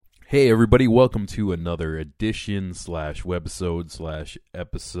Hey everybody, welcome to another edition slash webisode slash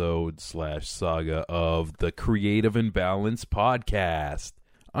episode slash saga of the Creative Imbalance Podcast.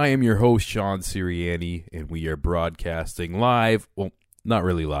 I am your host, Sean Sirianni, and we are broadcasting live. Well, not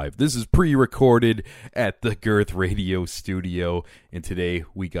really live. This is pre-recorded at the Girth Radio Studio, and today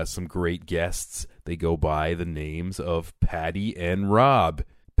we got some great guests. They go by the names of Patty and Rob.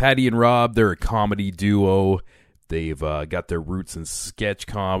 Patty and Rob, they're a comedy duo. They've got their roots in sketch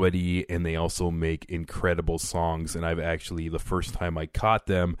comedy, and they also make incredible songs. And the first time I caught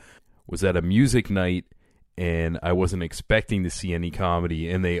them was at a music night, and I wasn't expecting to see any comedy.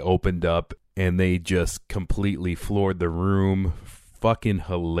 And they opened up, and they just completely floored the room. Fucking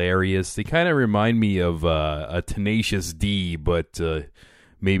hilarious. They kind of remind me of a Tenacious D, but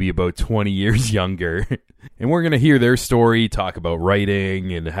maybe about 20 years younger. And we're going to hear their story, talk about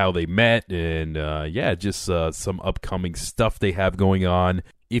writing and how they met, and just some upcoming stuff they have going on.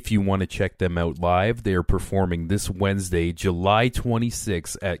 If you want to check them out live, they are performing this Wednesday, July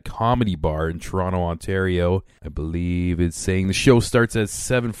 26th at Comedy Bar in Toronto, Ontario. I believe it's saying the show starts at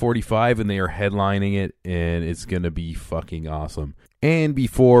 7:45 and they are headlining it, and it's going to be fucking awesome. And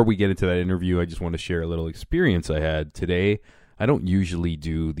before we get into that interview, I just want to share a little experience I had today. I don't usually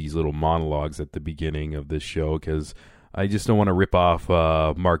do these little monologues at the beginning of this show because I just don't want to rip off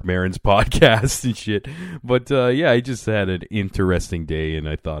Mark Maron's podcast and shit. But I just had an interesting day, and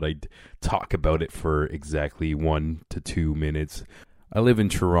I thought I'd talk about it for exactly 1 to 2 minutes. I live in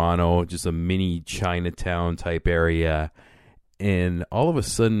Toronto, just a mini Chinatown type area, and all of a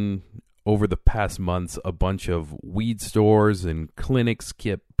sudden, over the past months, a bunch of weed stores and clinics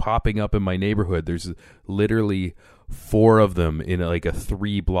kept popping up in my neighborhood. There's literally 4 of them in like a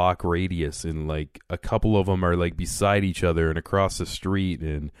 3-block radius, and like a couple of them are like beside each other and across the street.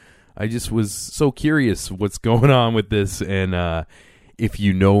 And I just was so curious what's going on with this. And if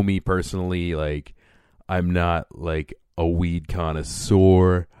you know me personally, like I'm not like a weed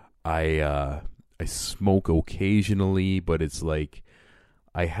connoisseur. I smoke occasionally, but it's like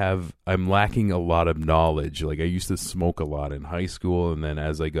I'm lacking a lot of knowledge. Like I used to smoke a lot in high school, and then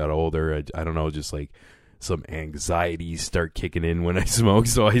as I got older, I don't know, just like some anxieties start kicking in when I smoke,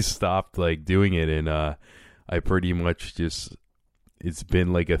 so I stopped like doing it. And I pretty much just, it's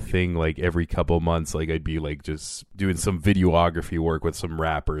been like a thing like every couple months, like I'd be like just doing some videography work with some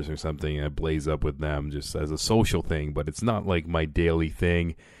rappers or something, and I blaze up with them just as a social thing, but it's not like my daily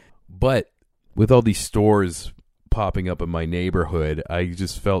thing. But with all these stores popping up in my neighborhood, I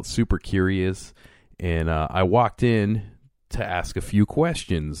just felt super curious, and I walked in to ask a few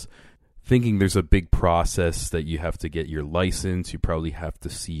questions, thinking there's a big process that you have to get your license. You probably have to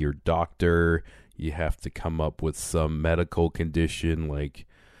see your doctor. You have to come up with some medical condition, like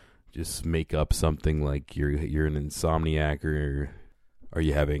just make up something like you're an insomniac or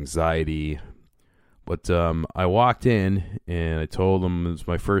you have anxiety. But I walked in and I told them it was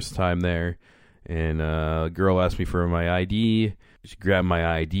my first time there. And a girl asked me for my ID. She grabbed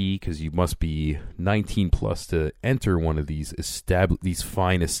my ID because you must be 19 plus to enter one of these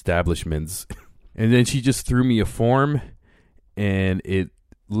fine establishments. And then she just threw me a form, and it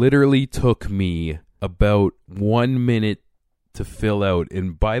literally took me about 1 minute to fill out.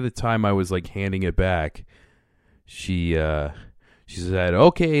 And by the time I was like handing it back, she said,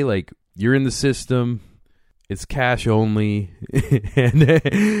 "Okay, like you're in the system. It's cash only,"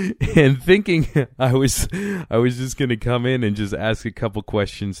 and thinking I was just gonna come in and just ask a couple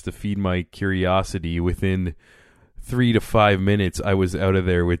questions to feed my curiosity. Within 3 to 5 minutes, I was out of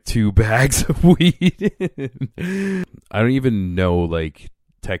there with 2 bags of weed. I don't even know like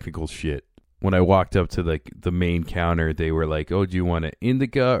technical shit. When I walked up to like the main counter, they were like, "Oh, do you want an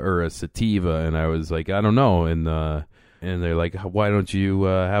indica or a sativa?" And I was like, "I don't know." And they're like, "Why don't you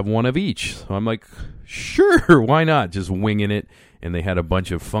have one of each?" So I'm like, "Sure, why not?" Just winging it. And they had a bunch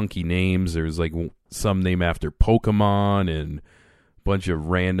of funky names. There was like some name after Pokemon and a bunch of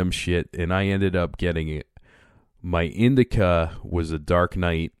random shit. And I ended up getting it. My indica was a Dark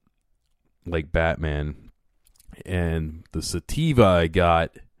Knight, like Batman. And the sativa I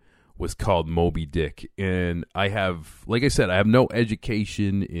got was called Moby Dick. And I have, like I said, I have no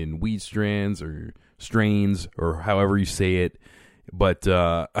education in weed strains or however you say it, but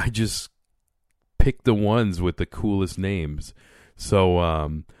I just picked the ones with the coolest names. So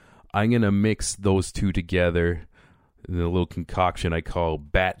I'm gonna mix those two together in a little concoction I call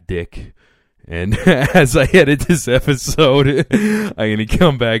Bat Dick. And as I edit this episode, I'm gonna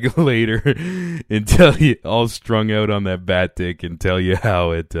come back later and tell you, all strung out on that Bat Dick, and tell you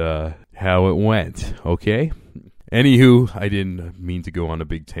how it went. Okay. Anywho, I didn't mean to go on a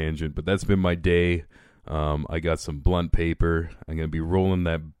big tangent, but that's been my day. I got some blunt paper. I'm going to be rolling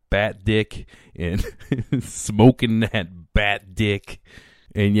that bat dick and smoking that bat dick.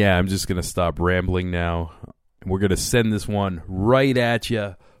 And yeah, I'm just going to stop rambling now. We're going to send this one right at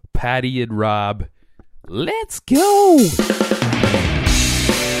you. Patty and Rob, let's go.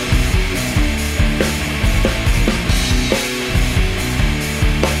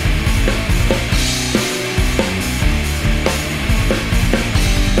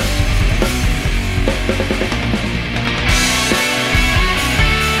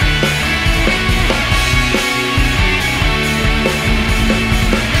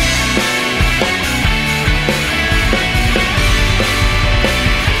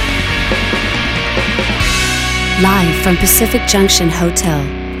 Live from Pacific Junction Hotel,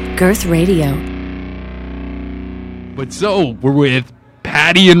 Girth Radio. But so, we're with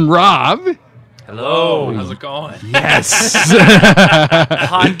Patty and Rob. Hello. How's it going? Yes.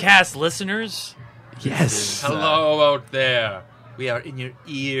 Podcast listeners. Yes. Hello out there. We are in your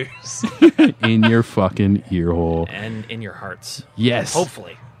ears. In your fucking ear hole. And in your hearts. Yes.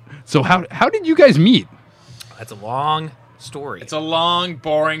 Hopefully. So how did you guys meet? That's a long story. It's a long,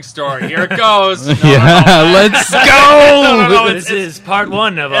 boring story. Here it goes. Let's go. No, this is part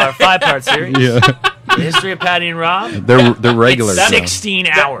one of our 5-part series. Yeah. The history of Patty and Rob. They're regular. It's so. 16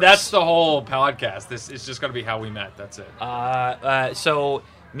 hours. That's the whole podcast. This is just going to be how we met. That's it. So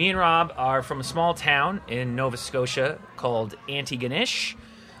me and Rob are from a small town in Nova Scotia called Antigonish.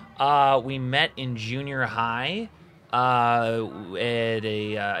 We met in junior high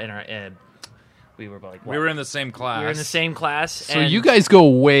we were like what? We were in the same class. We were in the same class. So you guys go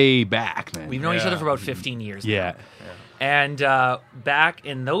way back, man. We've known each other for about 15 years now. Yeah. And back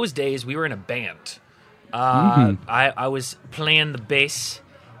in those days, we were in a band. I was playing the bass,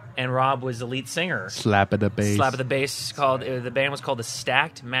 and Rob was the lead singer. Slap of the bass. Slap of the bass. The band was called the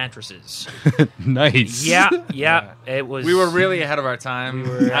Stacked Mattresses. Nice. Yeah. It was. We were really ahead of our time.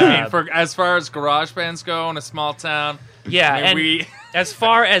 I mean, as far as garage bands go in a small town. Yeah, I mean, and as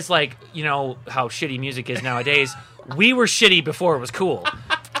far as like how shitty music is nowadays, we were shitty before it was cool.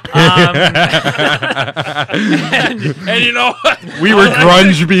 And you know what? We were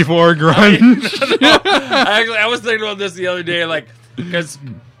grunge before grunge. I was thinking about this the other day, because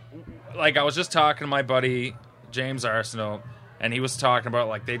I was just talking to my buddy James Arsenal, and he was talking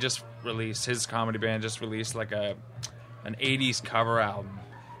about they just released, his comedy band just released an 80s cover album,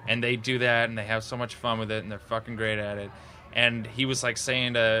 and they do that and they have so much fun with it and they're fucking great at it. And he was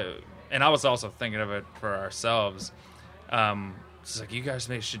saying and I was also thinking of it for ourselves. It's you guys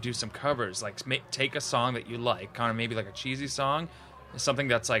should do some covers. Take a song that you like, kind of maybe a cheesy song, something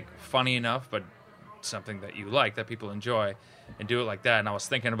that's funny enough, but something that you like, that people enjoy, and do it like that. And I was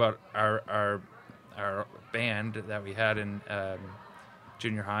thinking about our band that we had in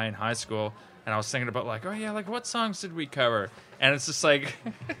junior high and high school, and I was thinking about what songs did we cover? And it's just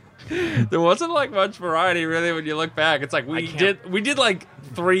there wasn't much variety really when you look back. It's we did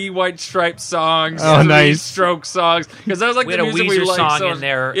 3 White Stripes songs, 3 Stroke songs, because that was we the had a music Weezer we liked. song in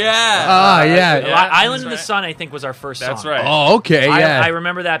there. Yeah. Yeah. Island in the Sun, I think, was our first song. That's right. Oh, okay, yeah. I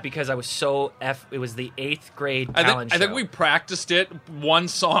remember that because I was so it was the 8th grade talent show. I think we practiced it one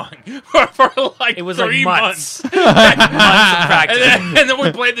song for it was 3 months. months. Months of practice. And then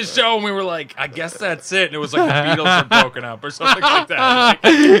we played the show and we were I guess that's it. And it was the Beatles had broken up or something like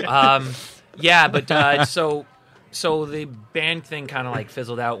that. Yeah, but so the band thing kind of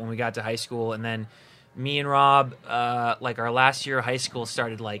fizzled out when we got to high school, and then me and Rob, our last year of high school,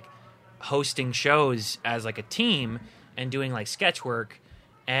 started hosting shows as a team and doing sketch work,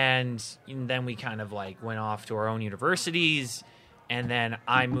 and then we kind of went off to our own universities, and then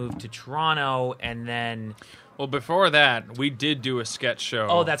I moved to Toronto, and then. Well, before that, we did do a sketch show.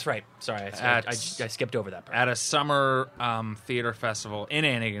 Oh, that's right. Sorry, I skipped over that part. At a summer theater festival in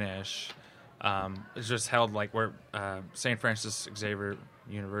Antigonish. It's just held where St. Francis Xavier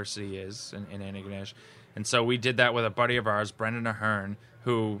University is in Antigonish. And so we did that with a buddy of ours, Brendan Ahern,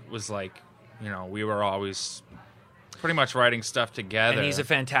 who was we were always pretty much writing stuff together. And he's a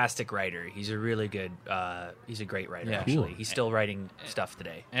fantastic writer. He's a really good, he's a great writer, actually. Cool. He's still writing stuff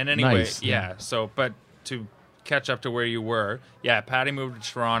today. And anyway, Nice. yeah. So, but to catch up to where you were, Patty moved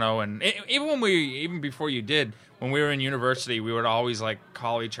to Toronto, and even before you did, when we were in university, we would always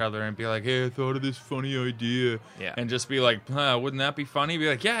call each other and be hey, I thought of this funny idea, and just be wouldn't that be funny?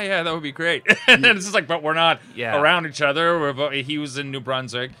 Be yeah, that would be great. And then it's just but we're not around each other. He was in New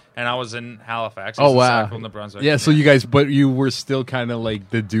Brunswick and I was in Halifax. Oh wow, New Brunswick. Yeah, so you guys, but you were still kind of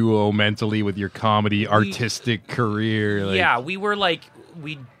the duo mentally with your comedy artistic career. We were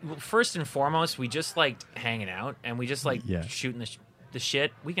we first and foremost we just liked hanging out, and we just shooting the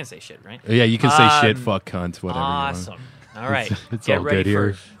shit. We can say shit, right? Yeah, you can say shit, fuck, cunt, whatever. Awesome. All right, it's get all ready good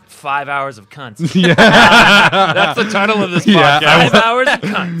here. 5 hours of cunts. That's the title of this podcast. 5 hours of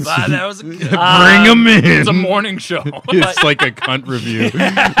cunts. 5 hours of Bring them in. It's a morning show. It's like a cunt review.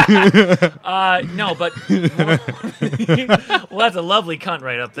 No, but well, that's a lovely cunt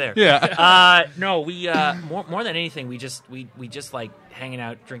right up there. Yeah. No, we more than anything, we just like hanging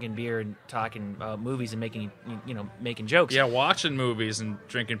out, drinking beer, and talking movies and making jokes. Yeah, watching movies and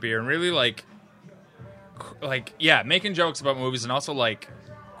drinking beer and really like making jokes about movies and also like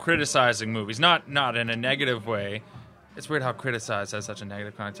criticizing movies, not in a negative way. It's weird how criticize has such a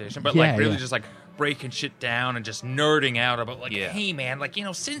negative connotation, but like really just like breaking shit down and just nerding out about like, hey man, like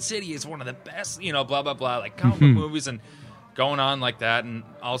Sin City is one of the best, blah blah blah, like comic book movies and going on like that, and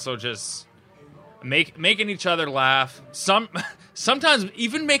also just making each other laugh. Sometimes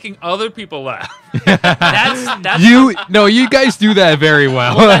even making other people laugh. That's you guys do that very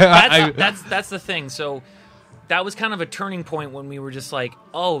well. that's the thing. So that was kind of a turning point when we were just like,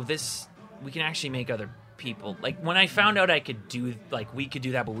 oh, we can actually make other people. Like when I found out we could do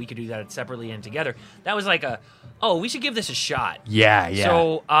that, but we could do that separately and together. That was like we should give this a shot. Yeah.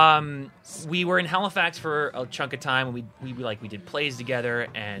 So we were in Halifax for a chunk of time, and we did plays together,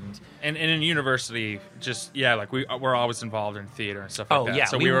 and in university, just like we're always involved in theater and stuff like that. Yeah,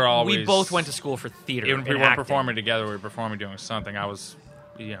 so we were always, we both went to school for theater. Even if we and weren't acting. performing together, we were performing doing something. I was,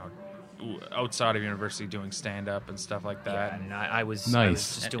 outside of university doing stand up and stuff like that. Yeah, and I was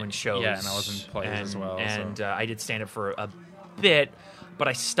just doing shows. Yeah, and I was in plays as well. And I did stand up for a bit, but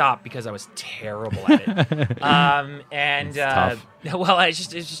I stopped because I was terrible at it. Tough. Well,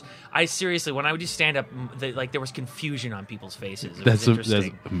 I seriously, when I would do stand up, there was confusion on people's faces. It That's was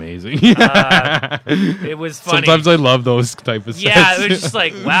interesting. amazing. It was funny. Sometimes I love those type of sets. Yeah, it was just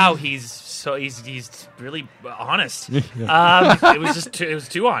like, wow, he's really honest. It was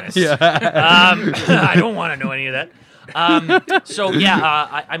too honest. Yeah. I don't want to know any of that.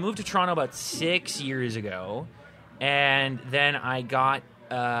 I moved to Toronto about 6 years ago, and then I got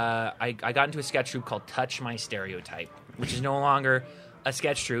into a sketch troupe called Touch My Stereotype, which is no longer a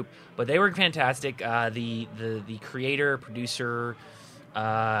sketch troupe, but they were fantastic. The creator, producer,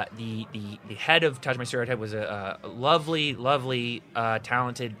 the head of Touch My Stereotype was a lovely,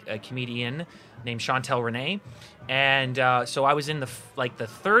 talented comedian named Chantel Renee, and so I was in the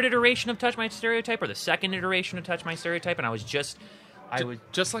third iteration of Touch My Stereotype or the second iteration of Touch My Stereotype, and I was just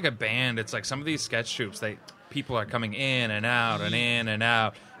like a band. It's like some of these sketch troupes, people are coming in and out and in and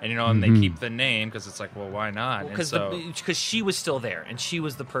out, and and they keep the name because it's like, well, why not? Because she was still there and she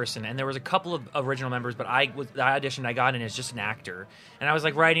was the person, and there was a couple of original members, but I auditioned, I got in as just an actor, and I was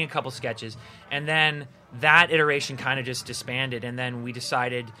like writing a couple sketches, and then that iteration kind of just disbanded, and then we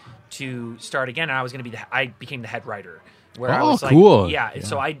decided to start again, and I became the head writer. Where I was like, cool. Yeah,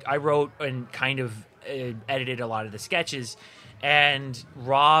 so I wrote and kind of edited a lot of the sketches. And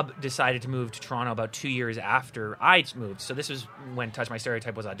Rob decided to move to Toronto about 2 years after I moved. So this was when Touch My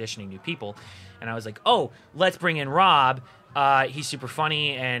Stereotype was auditioning new people. And I was like, oh, let's bring in Rob. He's super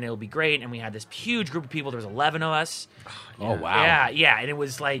funny, and it'll be great. And we had this huge group of people. There was 11 of us. Oh, wow. Yeah. And it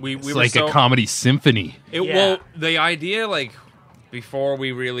was like... we It's were like a comedy symphony. Well, the idea, before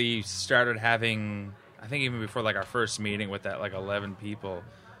we really started having... I think even before, our first meeting with that, 11 people...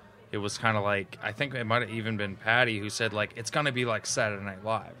 It was kind of like, I think it might have even been Patty who said, it's going to be like Saturday Night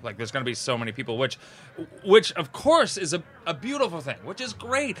Live. There's going to be so many people, which of course is a beautiful thing, which is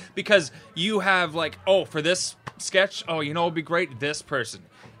great because you have for this sketch, it'd be great, this person.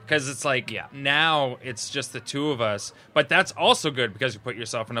 Because it's now it's just the two of us. But that's also good because you put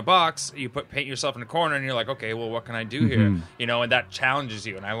yourself in a box, paint yourself in a corner, and you're like, okay, well, what can I do here? And that challenges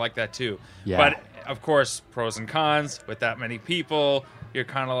you, and I like that too. Yeah. But, of course, pros and cons with that many people. You're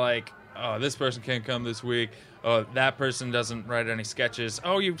kind of like, oh, this person can't come this week. Oh, that person doesn't write any sketches.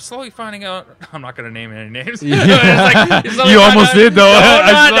 Oh, you're slowly finding out. I'm not going to name any names. You almost did, though.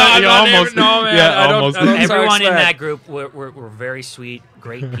 Everyone in that group were very sweet,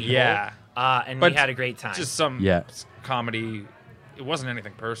 great people. Yeah. And we had a great time. Just some comedy. It wasn't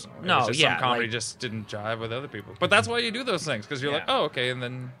anything personal. It was just some comedy just didn't jive with other people. But that's why you do those things, because you're like, oh, okay, and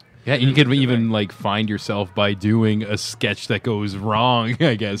then... Yeah, and you can even find yourself by doing a sketch that goes wrong,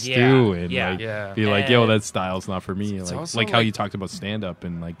 I guess, too, and be like, "Yo, that style's not for me." Like how you talked about stand up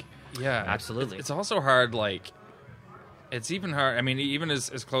and yeah, absolutely. It's also hard. It's even hard. I mean, even as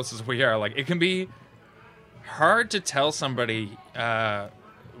close as we are, it can be hard to tell somebody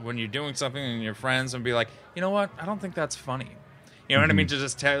when you're doing something and your friends and be like, you know what? I don't think that's funny. You know what I mean? To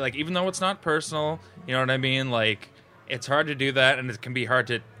just tell, even though it's not personal, you know what I mean? It's hard to do that, and it can be hard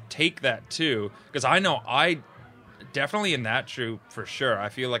to take that too, because I know I definitely in that troupe for sure I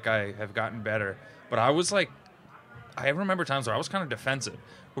feel like I have gotten better, but I was I remember times where I was kind of defensive,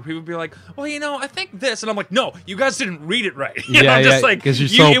 where people be like, well, I think this, and I'm like, no, you guys didn't read it right. Just like because you're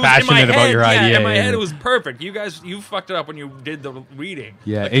so passionate about your idea. In my head, it was perfect. You fucked it up when you did the reading.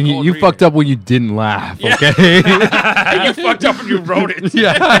 Yeah, and you fucked up when you didn't laugh. Yeah. Okay, and you fucked up when you wrote it.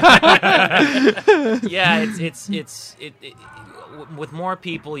 Yeah, it's with more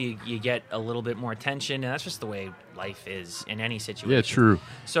people, you get a little bit more attention, and that's just the way life is in any situation. Yeah, true.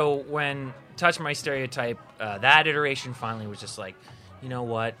 So when Touch My Stereotype, that iteration finally was just like, you know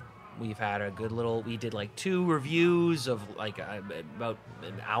what? We've had a good little. We did like 2 reviews of like about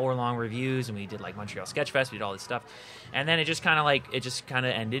an hour-long reviews, and we did like Montreal Sketch Fest. We did all this stuff, and then it just kind of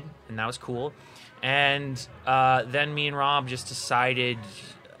ended, and that was cool. And then me and Rob just decided.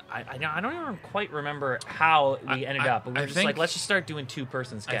 I don't even quite remember how we ended up, but we were just like, let's just start doing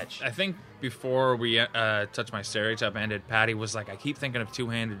 2-person sketch. I think before we Touch My Stereotype ended, Patty was like, I keep thinking of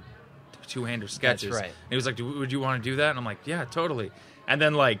two-hander sketches. That's right. And he was like, would you want to do that? And I'm like, yeah, totally. And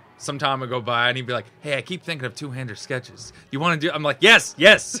then like some time would go by, and he'd be like, hey, I keep thinking of two-hander sketches. You want to do? I'm like, yes,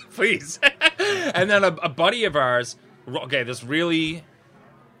 please. And then a buddy of ours, this really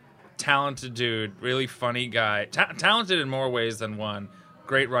talented dude, really funny guy, talented in more ways than one.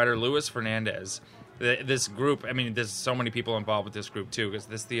 Great writer, Luis Fernandez. This group, I mean, there's so many people involved with this group too, because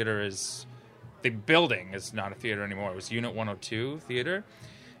this theater the building is not a theater anymore. It was Unit 102 Theater,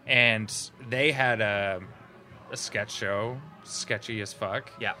 and they had a sketch show, sketchy as fuck.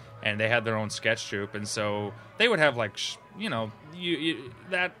 Yeah. And they had their own sketch troupe, and so they would have like,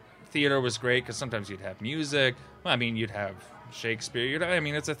 that theater was great because sometimes you'd have music. Well, I mean, you'd have Shakespeare.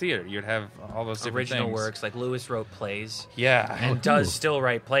 It's a theater. You'd have all those different original things. works. Like Lewis wrote plays, and does still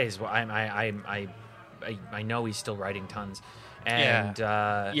write plays. Well, I know he's still writing tons, and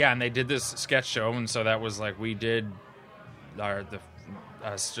and they did this sketch show, and so that was like we did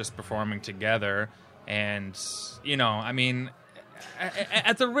us just performing together, and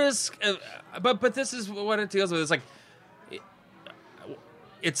at the risk of, but this is what it deals with. It's like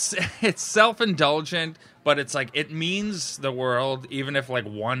it's self-indulgent. But it's like, it means the world, even if like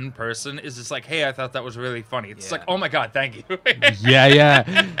one person is just like, hey, I thought that was really funny. It's like, oh my God, thank you. Yeah.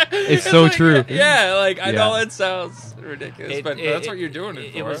 It's so like, true. Yeah, like I know it sounds ridiculous, but that's what you're doing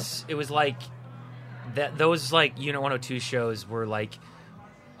it for. It was like that. Those like Unit 102 shows were like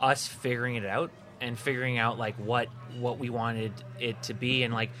us figuring it out and figuring out like what we wanted it to be,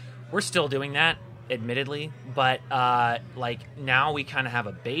 and like we're still doing that, admittedly, but like now we kind of have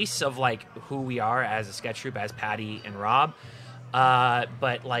a base of like who we are as a sketch troupe, as Patty and Rob,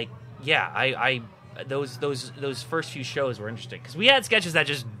 but like I those first few shows were interesting because we had sketches that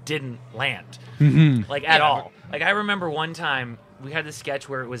just didn't land like at all. Like I remember one time we had this sketch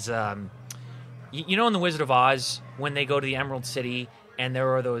where it was in The Wizard of Oz when they go to the Emerald City. And there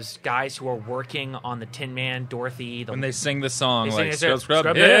are those guys who are working on the Tin Man, Dorothy. When they sing the song, like,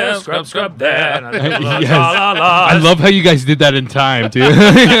 scrub here, scrub there. I love how you guys did that in time, too.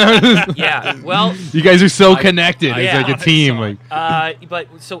 Yeah, well... You guys are so connected. It's like a team. But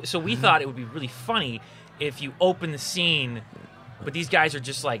so we thought it would be really funny if you open the scene, but these guys are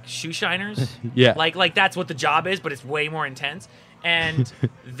just like shoe shiners. Yeah. Like that's what the job is, but it's way more intense. And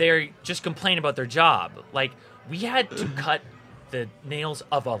they're just complaining about their job. Like, we had to cut the nails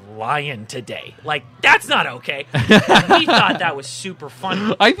of a lion today. Like, that's not okay. We thought that was super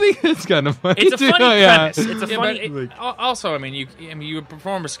funny. I think it's kind of funny. It's a funny premise. It's a funny. Also, you would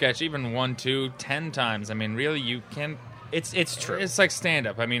perform a sketch even 1, 2, 10 times. I mean, really, you can. It's true. It's like stand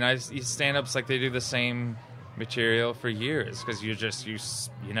up. I mean, stand-ups like they do the same material for years because you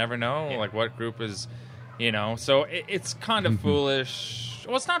never know like what group is, So it's kind of foolish.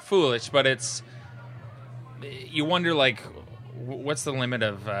 Well, it's not foolish, but it's. You wonder like. What's the limit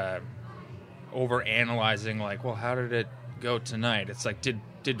of over analyzing? Like, well, how did it go tonight? It's like,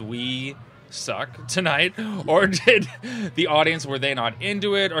 did we suck tonight, or did the audience, were they not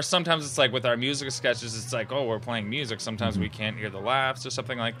into it? Or sometimes it's like with our music sketches, it's like, oh, we're playing music. Sometimes we can't hear the laughs or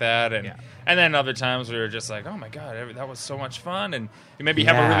something like that, and then other times we were just like, oh my God, that was so much fun, and you maybe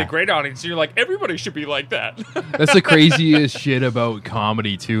have a really great audience. And you're like, everybody should be like that. That's the craziest shit about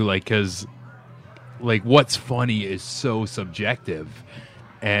comedy too, like because. Like, what's funny is so subjective.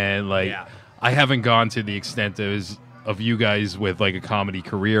 And, like, I haven't gone to the extent of you guys with, like, a comedy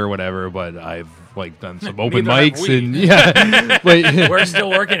career or whatever, but I've, like, done some open mics. And, but, we're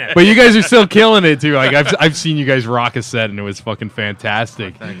still working it. But you guys are still killing it, too. Like, I've seen you guys rock a set, and it was fucking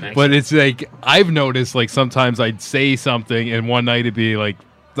fantastic. But it's, like, I've noticed, like, sometimes I'd say something, and one night it'd be, like,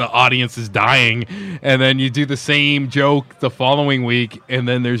 the audience is dying, and then you do the same joke the following week, and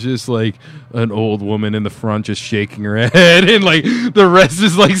then there's just like an old woman in the front just shaking her head, and like the rest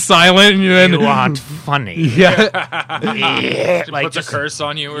is like silent. And then, You aren't funny. yeah, She Like, puts just- a curse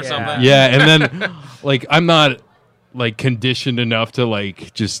on you or Yeah. something. yeah, and then like I'm not like conditioned enough to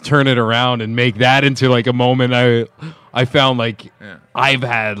like just turn it around and make that into like a moment. I found like Yeah. I've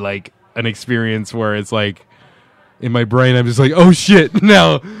had like an experience where it's like in my brain I'm just like, oh shit,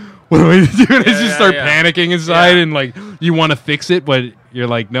 now what am I doing? I just yeah, start yeah. panicking inside, Yeah. and like you want to fix it, but you're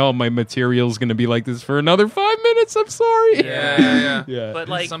like, no, my material's gonna be like this for another 5 minutes. I'm sorry. Yeah. Yeah. But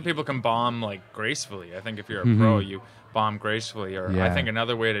like, Some people can bomb like gracefully. I think if you're a pro, you bomb gracefully. Or I Yeah. think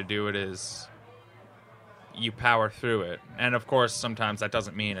another way to do it is you power through it. And of course, sometimes that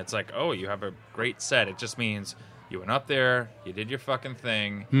doesn't mean it's like, oh, you have a great set. It just means you went up there, you did your fucking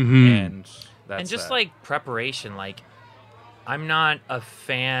thing, and that's and just that. like preparation, like I'm not a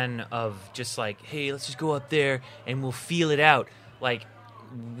fan of just like, hey, let's just go up there and we'll feel it out. Like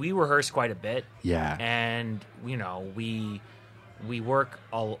we rehearse quite a bit, Yeah. and you know we work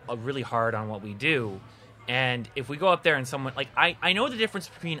really hard on what we do. And if we go up there and someone like I know the difference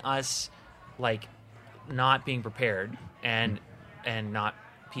between us like not being prepared and not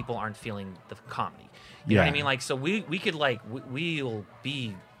people aren't feeling the comedy. You know what I Yeah. mean? Like so we could like we'll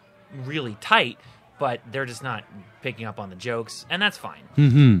be really tight, but they're just not picking up on the jokes, and that's fine.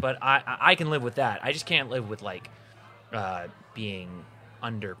 Mm-hmm. But I can live with that. I just can't live with like being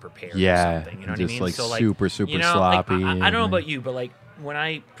underprepared Yeah, or something. You know what I just, mean? like, So like super, super you know, like, sloppy I don't know and, about you, but like when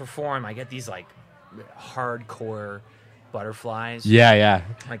I perform, I get these like hardcore butterflies. Yeah, yeah.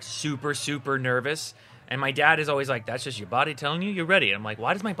 Like super, super nervous. And my dad is always like, that's just your body telling you you're ready. And I'm like,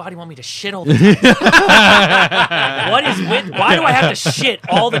 why does my body want me to shit all the time? Why do I have to shit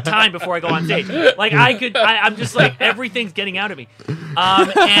all the time before I go on stage? Like I'm just like, everything's getting out of me. And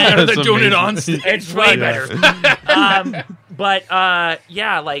That's they're doing it amazing. on stage. it's way better. But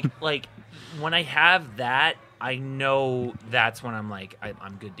yeah, like when I have that, I know that's when I'm like,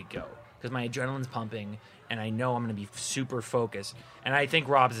 I'm good to go. Because my adrenaline's pumping, and I know I'm going to be super focused. And I think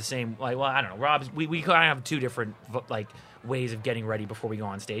Rob's the same. Like, well, I don't know. Rob's we kind of have two different like ways of getting ready before we go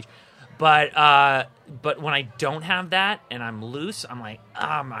on stage. But when I don't have that and I'm loose, I'm like,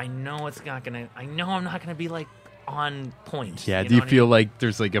 I know it's not gonna. I know I'm not gonna be like on point. Yeah, know do you what I feel mean? like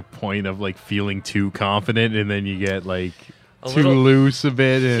there's like a point of like feeling too confident, and then you get like A too little- loose a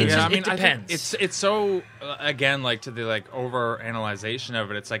bit? And It's Yeah, just- I mean, it I think depends. it's so again, like to the like over analyzation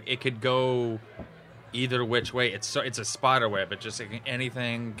of it. It's like it could go either which way. It's a spider web. It just like,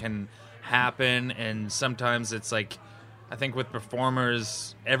 anything can happen, and sometimes it's like I think with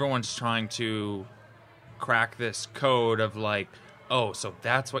performers, everyone's trying to crack this code of like, oh, so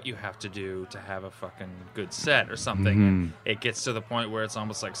that's what you have to do to have a fucking good set or something. And it gets to the point where it's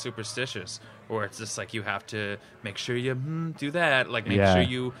almost like superstitious, or it's just like you have to make sure you do that, like make Yeah. sure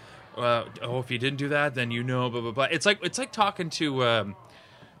you. If you didn't do that, then you know, blah blah blah. It's like talking to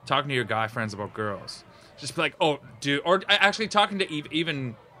your guy friends about girls. Just be like, oh, dude, or actually talking to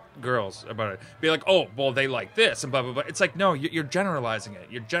even girls about it. Be like, oh, well, they like this and blah blah blah. It's like, no, you're generalizing it.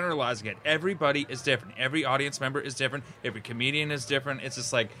 You're generalizing it. Everybody is different. Every audience member is different. Every comedian is different. It's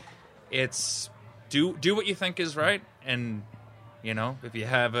just like, it's do what you think is right, and you know, if you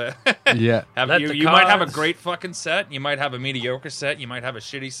have a yeah, Let the you might have a cards- great fucking set. You might have a mediocre set. You might have a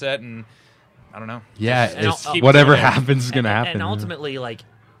shitty set, and I don't know. yeah. And It's, I'll- whatever and- happens is gonna happen. And ultimately, like,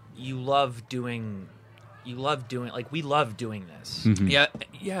 you love doing, like, we love doing this. Mm-hmm.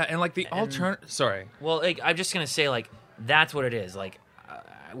 Yeah, and like the alternative. Sorry. Well, like, I'm just gonna say, like, that's what it is. Like,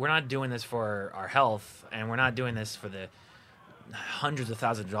 we're not doing this for our health, and we're not doing this for the hundreds of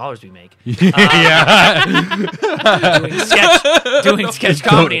thousands of dollars we make. yeah, doing sketch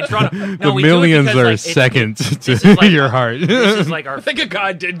comedy in Toronto. No, the we do it millions because, are like, it's- second this to is like- your heart. This is like our. I think a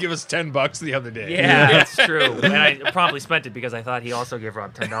guy did give us $10 the other day. Yeah, that's true. And I promptly spent it because I thought he also gave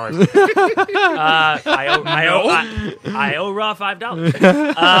Rob $10. I owe Rob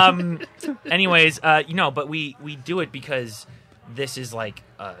 $5. Anyways, but we do it because this is like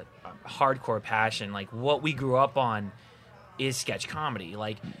a hardcore passion. Like what we grew up on is sketch comedy.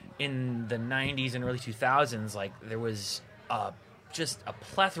 Like in the 90s and early 2000s, like there was just a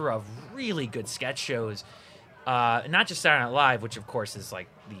plethora of really good sketch shows. Not just Saturday Night Live, which of course is like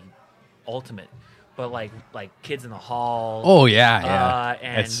the ultimate, but like Kids in the Hall. Oh yeah,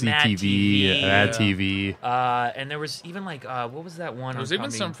 and at Mad CTV, TV. at TV. And there was even like what was that one? There was on even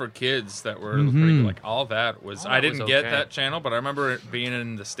comedy? some for kids that were pretty good. Like all that was. All I that didn't was get okay. that channel, but I remember it being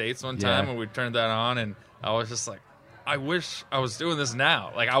in the States one time Yeah. when we turned that on, and I was just like, I wish I was doing this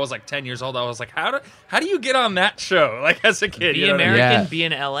now. Like I was like 10 years old. I was like, how do you get on that show? Like as a kid, Be you know what I mean? American, Yeah. be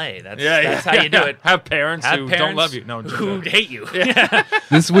in LA. That's Yeah, how you do it. Have parents Have who parents don't love you. No, who hate you.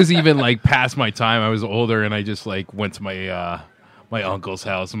 This was even like past my time. I was older, and I just like went to my uncle's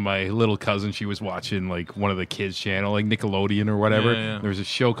house, and my little cousin, she was watching like one of the kids' channel, like Nickelodeon or whatever. Yeah. There was a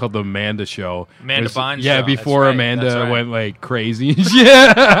show called the Amanda Show. Amanda It was- Bynes Yeah, Show. before That's right. Amanda That's right. went like crazy.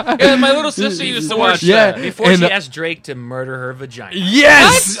 Yeah. Yeah, my little sister used to watch Yeah. that. Before And, she uh, asked Drake to murder her vagina.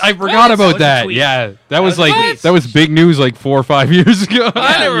 Yes, I forgot That about was a that. tweet. Yeah, that was was a like tweet. that was big news like 4 or 5 years ago.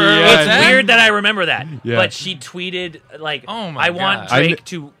 I never heard Yeah. about It's that. weird that I remember that. Yeah. But she tweeted like, Oh my I want God. Drake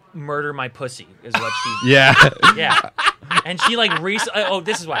to murder my pussy is what she Yeah. Yeah. And she like recently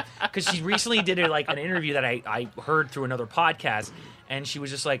this is why, because she recently did like an interview that I heard through another podcast, and she was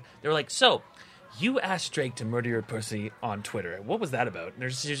just like, they were like, so you asked Drake to murder your pussy on Twitter. What was that about?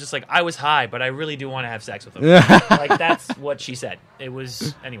 And she was just like, I was high, but I really do want to have sex with him. Like that's what she said. It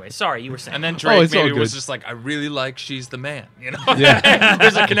was anyway. Sorry, you were saying. And then Drake it's all maybe was good. just like, I really like She's the Man. You know, Yeah.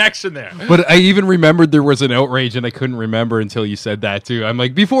 there's a connection there. But I even remembered there was an outrage, and I couldn't remember until you said that too. I'm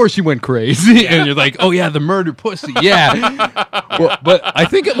like, before she went crazy, and you're like, oh yeah, the murder pussy, yeah. Well, but I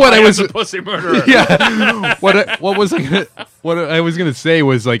think what I was, a pussy murderer. yeah. What I was gonna say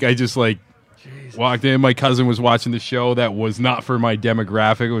was like, I just like walked in. My cousin was watching the show that was not for my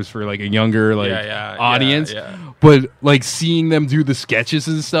demographic. It was for like a younger like Yeah, audience. yeah. But like seeing them do the sketches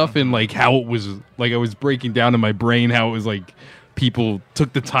and stuff, and like how it was like I was breaking down in my brain how it was like people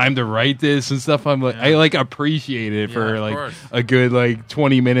took the time to write this and stuff. I'm like I like appreciate it for of like course. a good like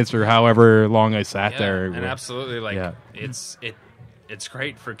 20 minutes or however long I sat Yeah, there. and absolutely, like Yeah. it's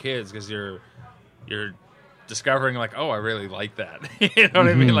great for kids because you're discovering like, oh, I really like that. You know what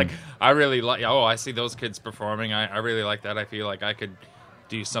I mean? Like, I really like. Oh, I see those kids performing. I really like that. I feel like I could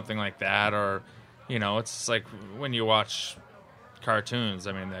do something like that, or you know, it's like when you watch cartoons.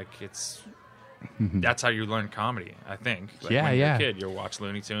 I mean, like it's. That's how you learn comedy, I think. Like Yeah, when you're yeah. a kid, you'll watch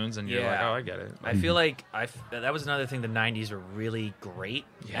Looney Tunes and you're like, Yeah. oh, I get it. I feel like that was another thing the 90s were really great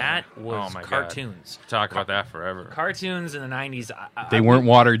at was Oh my God. cartoons. Talk about that forever. Cartoons in the 90s. They weren't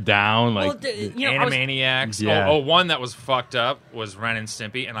watered down. Well, Like, you know, I was- Animaniacs. Yeah. Oh, one that was fucked up was Ren and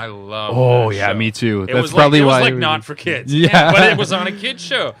Stimpy, and I love. oh that yeah, show. me too. It That's was probably like, why it was like not for kids. Yeah. but it was on a kids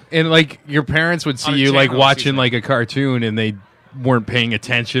show. And like your parents would see On a you like channel watching season. like a cartoon, and they weren't paying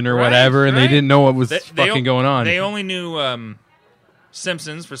attention or Right, whatever, and they right. didn't know what was They fucking going on. They only knew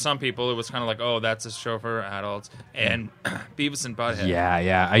Simpsons. For some people, it was kind of like, oh, that's a show for adults. And Beavis and Butthead.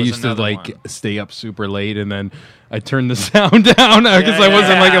 Yeah. I was used to another like one. stay up super late, and then I turned the sound down because I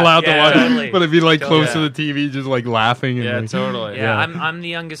wasn't like allowed to watch. totally. But I'd be like close Totally. to the TV, just like laughing. And Yeah, like, totally. Yeah, I'm the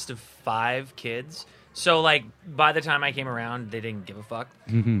youngest of 5 kids. So like by the time I came around, they didn't give a fuck.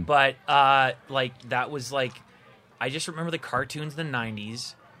 But like that was like I just remember the cartoons in the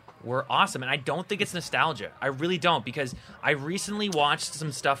 90s were awesome, and I don't think it's nostalgia. I really don't, because I recently watched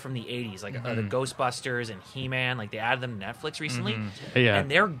some stuff from the 80s, like the Ghostbusters and He-Man. Like they added them to Netflix recently, Yeah.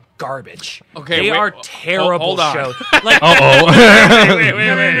 and they're garbage. Okay, they wait, are terrible hold on. shows. Like,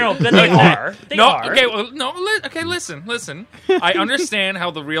 no, but they are. They no, are. okay, well, no, okay, listen. I understand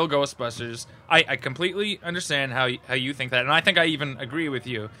how the real Ghostbusters. I completely understand how you think that, and I think I even agree with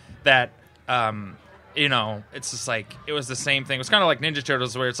you that, you know, it's just like it was the same thing. It was kind of like Ninja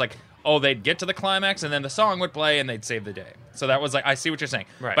Turtles, where it's like, oh, they'd get to the climax, and then the song would play, and they'd save the day. So that was like, I see what you're saying.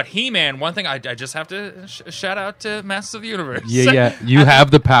 Right. But He-Man, one thing I just have to shout out to Masters of the Universe. yeah. You have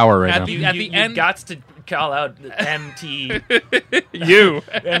the power right at now. the- You end- got to call out the MT. you.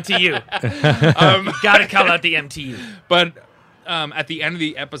 MTU. Got to call out the MTU. But at the end of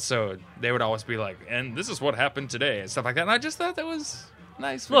the episode, they would always be like, and this is what happened today, and stuff like that. And I just thought that was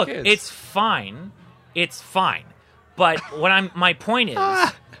nice for Look, kids. it's fine. It's fine. But my point is,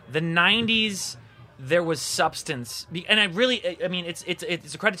 the 90s, there was substance, and I mean, it's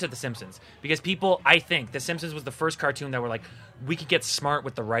a credit to The Simpsons, because people, I think The Simpsons was the first cartoon that were like, we could get smart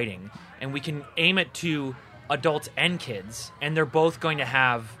with the writing, and we can aim it to adults and kids, and they're both going to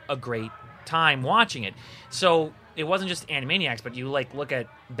have a great time watching it. So it wasn't just Animaniacs, but you like look at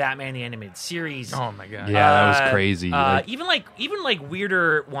Batman the Animated Series. oh my god. Yeah, that was crazy. Like- even like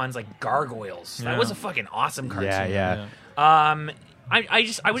weirder ones like Gargoyles. That was a fucking awesome cartoon. yeah.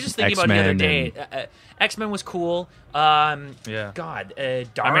 I was just thinking about it the other day. X-Men was cool. Yeah. God, I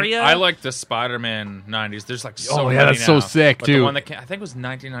Daria. mean, I like the Spider-Man 90s. There's like so many that's so now. sick, But too. The one that I think it was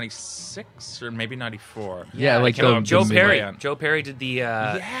 1996 or maybe 94. Yeah, like the Joe Perry. Man. Joe Perry did the did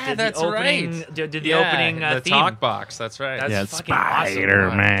that's the opening, right. Did the opening the theme. talk box. That's right. That's Yeah, fucking awesome.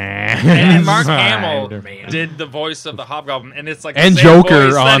 Spider-Man. And Mark Hamill Spider-Man. did the voice of the Hobgoblin, and it's like the And same Joker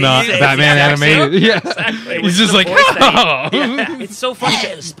voice on that he did. Batman animated. Yeah, It he's was just the like, voice that oh. Yeah, it's so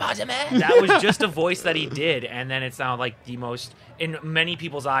funny. Spider-Man. That was just a voice that he did, and then it sounded like the most, in many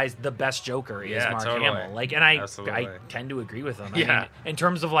people's eyes, the best Joker is Yeah, Mark totally. Hamill. Like, and I Absolutely. tend to agree with him. I Yeah. mean, in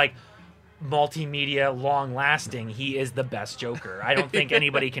terms of like multimedia, long lasting, he is the best Joker. I don't think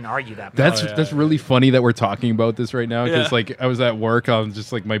anybody can argue that. That's really funny that we're talking about this right now because Yeah. like I was at work on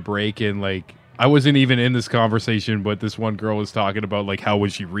just like my break and like I wasn't even in this conversation, but this one girl was talking about like how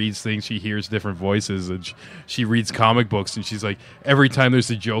when she reads things, she hears different voices, and she reads comic books, and she's like, every time there's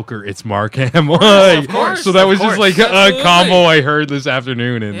a Joker, it's Mark Hamill. Like, course, so that of was just course. like a Absolutely. combo I heard this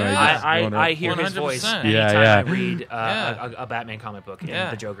afternoon, and Yeah. I just wanna- I hear his 100%. voice Yeah, anytime yeah. I read Yeah. a Batman comic book and Yeah.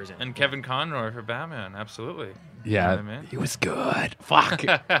 the Joker's in. And Kevin Conroy for Batman. Absolutely. yeah, You know what I mean? it was good. Fuck.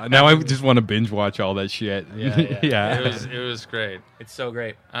 Now I just want to binge watch all that shit. Yeah. It was great. It's so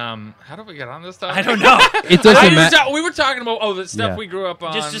great. How did we get on this topic? I don't know. It doesn't matter. We were talking about the stuff Yeah. we grew up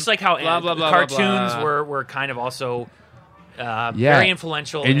on. just like how blah, blah, blah, cartoons blah, blah. were kind of also very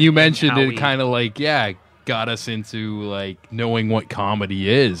influential. And in- you in mentioned how it we- kind of like, got us into like knowing what comedy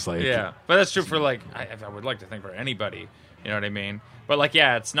is. Like, Yeah, but that's true for like I would like to think for anybody. You know what I mean? But like,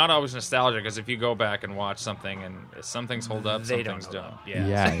 yeah, it's not always nostalgia because if you go back and watch something and some things hold up, they some don't things hold don't. up.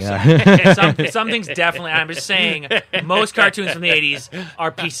 yeah. some things definitely. I'm just saying, most cartoons from the '80s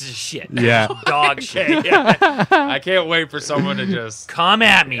are pieces of shit. Yeah. Dog shit. I can't wait for someone to just. Come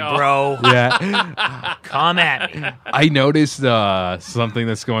at me, bro. Yeah. Come at me. I noticed something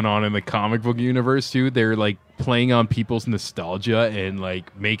that's going on in the comic book universe too. They're like playing on people's nostalgia and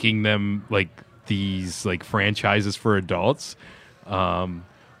like making them like these like franchises for adults.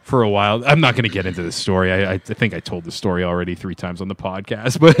 For a while, I'm not going to get into this story. I think I told the story already 3 times on the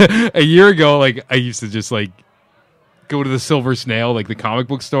podcast. But a year ago, like I used to just like go to the Silver Snail, like the comic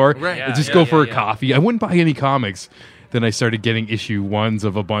book store, Right. and Yeah, just yeah, go yeah, for a yeah. coffee. I wouldn't buy any comics. Then I started getting issue 1s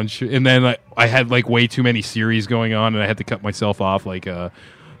of a bunch, and then I had like way too many series going on, and I had to cut myself off, like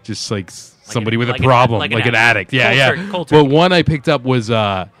just like somebody with like a problem, like like an an addict. Yeah, Cold yeah. turkey, cold But turkey. one I picked up was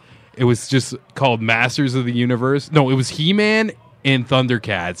it was just called Masters of the Universe. No, it was He-Man and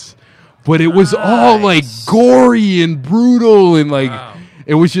Thundercats. But it was all like gory and brutal and like Wow.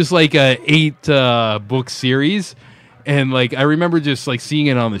 it was just like a 8 book series. And like I remember just like seeing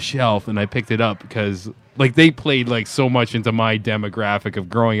it on the shelf and I picked it up because like they played like so much into my demographic of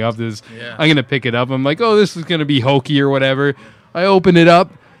growing up. Yeah. I'm gonna pick it up. I'm like, oh, this is gonna be hokey or whatever. I open it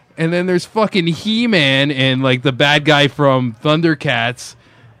up and then there's fucking He-Man and like the bad guy from Thundercats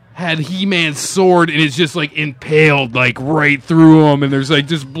had He-Man's sword and it's just like impaled like right through him and there's like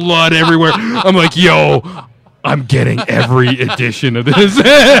just blood everywhere. I'm like, yo, I'm getting every edition of this.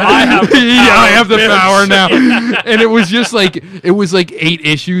 I have the power now. And it was just like 8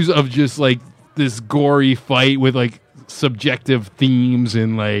 issues of just like this gory fight with like subjective themes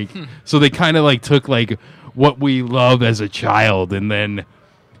and like so they kind of like took like what we love as a child and then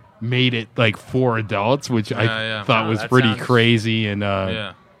made it like for adults, which I yeah. thought Wow, was that pretty sounds- crazy and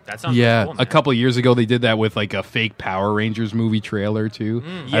Yeah. That sounds yeah, cool, a man. couple of years ago they did that with like a fake Power Rangers movie trailer too.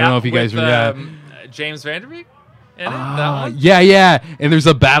 I don't know if you guys With, remember James Vanderbeek in it? That one? Yeah, and there's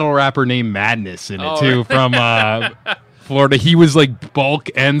a battle rapper named Madness in it Oh, too really? from Florida. He was like Bulk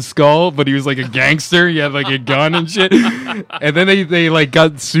and Skull, but he was like a gangster. He had like a gun and shit. And then they like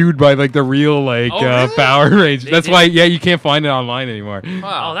got sued by like the real like Oh, really? Power Rangers. That's did? why you can't find it online anymore.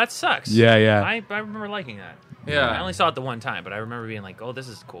 Wow. Oh, that sucks. Yeah, yeah. I remember liking that. Yeah. I only saw it the one time, but I remember being like, "Oh, this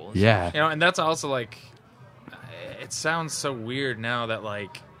is cool." Yeah. You know, and that's also like, it sounds so weird now that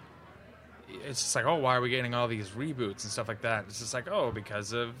like, it's just like, oh, why are we getting all these reboots and stuff like that? It's just like, oh,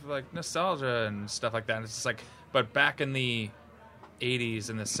 because of like nostalgia and stuff like that. And it's just like, but back in the 80s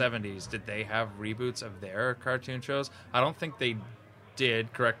and the 70s, did they have reboots of their cartoon shows? I don't think they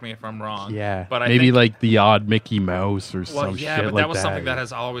did. Correct me if I'm wrong. Yeah. but I maybe think, like the odd Mickey Mouse or some yeah, shit but like that was that. something that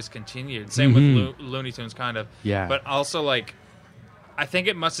has always continued. Same with Looney Tunes, kind of. Yeah. But also, like, I think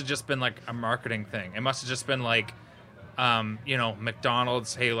it must have just been like a marketing thing. It must have just been like, you know,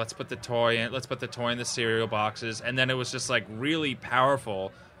 McDonald's. Hey, let's put the toy in. Let's put the toy in the cereal boxes, and then it was just like really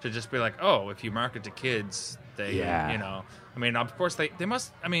powerful to just be like, oh, if you market to kids, they, Yeah. you know, I mean, of course they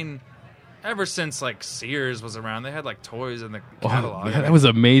must. I mean, ever since like Sears was around, they had like toys in the catalog. Yeah, that was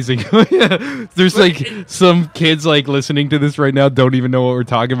amazing. There's like some kids like listening to this right now don't even know what we're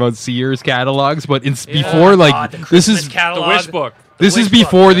talking about Sears catalogs, but it's before like the this Christmas is catalog. the Wish book. this is Wish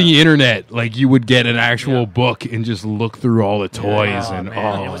book, before yeah. the internet. Like you would get an actual book and just look through all the toys Oh, and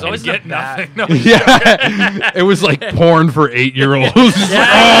man. It was always Get the nothing. bad. No, yeah, it was like porn for 8-year-olds.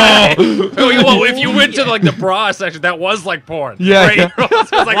 well, if you went to like the bra section, that was like porn. Yeah. Right? It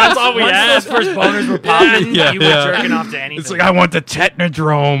was like that's all we Once had. those first boners were popping, Yeah, you were yeah. jerking off to anything. It's like I want the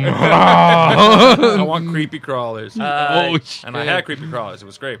Technodrome. I want creepy crawlers. Oh, shit. And I had creepy crawlers. It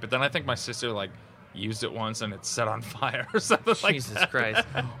was great. But then I think my sister like used it once and it set on fire or something like Jesus that. Christ.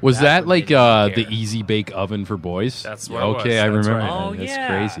 Was that like didn't the care. Easy Bake Oven for boys? That's what it was. Okay, I That's remember. right. That. Oh, That's yeah.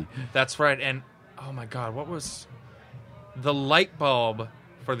 crazy. That's right. And oh my god, what was the light bulb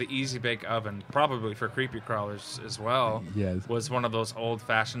for the Easy Bake Oven? Probably for creepy crawlers as well. Yes. Was one of those old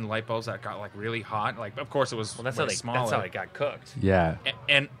fashioned light bulbs that got like really hot. Like, of course, it was Well, that's way how smaller. that's how it got cooked. Yeah.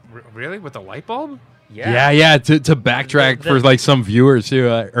 And really with the light bulb? Yeah. To backtrack The- for like some viewers too,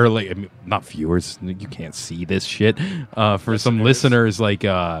 or like I mean, not viewers, you can't see this shit. For some listeners, like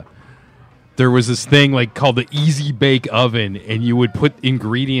there was this thing like called the Easy Bake Oven, and you would put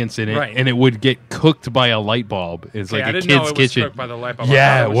ingredients in it, Right. and it would get cooked by a light bulb. It's like I a didn't know kid's it was kitchen. cooked by the light bulb. I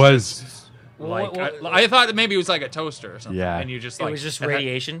Yeah, thought it was. just, like I thought that maybe it was like a toaster or something. Yeah. And you just It like was just it had-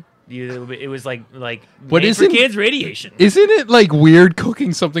 radiation. It was like But made for isn't- kids radiation. Isn't it like weird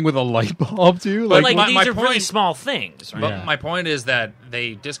cooking something with a light bulb too? But Like, like my these are really point- small things, right? But Yeah. my point is that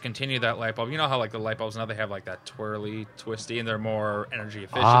they discontinued that light bulb. You know how like the light bulbs now they have like that twirly, twisty, and they're more energy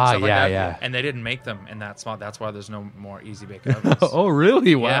efficient. Ah, stuff like yeah, that. yeah. And they didn't make them in that small. That's why there's no more Easy Bake Ovens. Oh,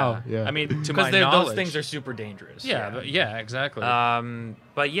 really? Wow. Yeah. I mean, to Because my those knowledge, things are super dangerous. yeah, exactly.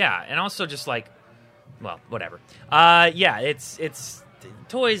 But yeah, and also just like, well, whatever. Yeah, it's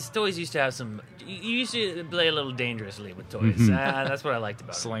toys. Toys used to have some. You used to play a little dangerously with toys. Mm-hmm. That's what I liked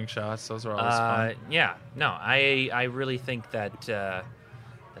about it. Slingshots, those are always fun. Yeah, no, I really think that the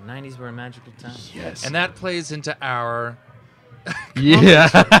 '90s were a magical time. Yes. And that plays into our yeah.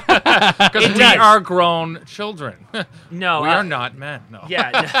 because It we does. are grown children. No, we are not men. No.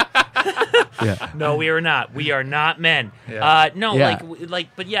 Yeah. yeah. No, we are not. We are not men. Yeah. No, Yeah.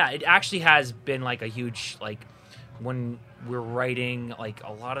 but yeah, it actually has been like a huge like when we're writing, like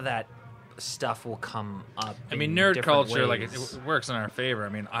a lot of that stuff will come up. I mean, in nerd different culture, like ways. it works in our favor. I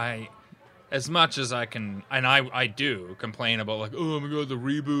mean, as much as I can, and I do complain about like, oh my god, the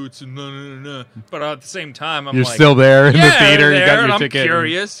reboots and no. But at the same time, I'm You're like, still there in yeah, the theater. I'm You there, got your and I'm ticket.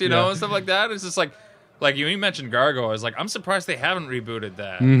 curious, you know, Yeah. and stuff like that. It's just like you mentioned Gargoyles. Like, I'm surprised they haven't rebooted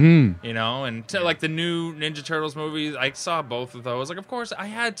that. Mm-hmm. You know, and like the new Ninja Turtles movies, I saw both of those. Like, of course, I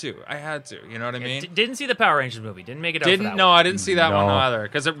had to. You know what I mean? Didn't see the Power Rangers movie. Didn't make it. Out for that No, one. I didn't see that No. one either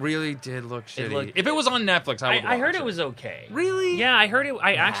because it really did look shitty. looked- if it was on Netflix, I would. I heard watch it was okay. Really? Yeah, I heard it.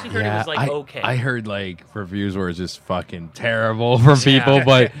 I actually heard it was like okay. I heard like reviews were just fucking terrible from people, Yeah.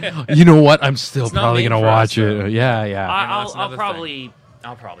 but you know what? I'm still It's not probably made gonna for us, watch though. it. Yeah, yeah. that's I'll another probably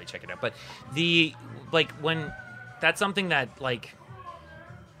check it out. But the like when that's something that like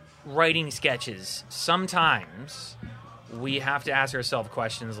writing sketches. Sometimes we have to ask ourselves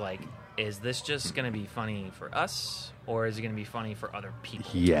questions like, is this just going to be funny for us, or is it going to be funny for other people?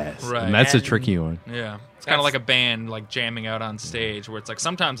 Yes, Right. and that's a And- tricky one. Yeah, it's kind That's- of like a band like jamming out on stage, where it's like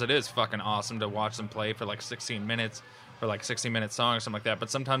sometimes it is fucking awesome to watch them play for like 16 minutes or like 60-minute song or something like that.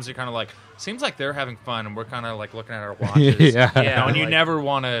 But sometimes you're kind of like, seems like they're having fun, and we're kind of like looking at our watches. Yeah. You know, and you like, never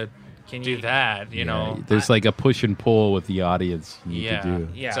want to can do you- that. You know, There's like a push and pull with the audience. You need yeah, to do.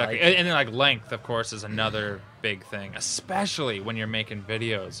 Yeah, exactly. like- And then like length, of course, is another big thing, especially when you're making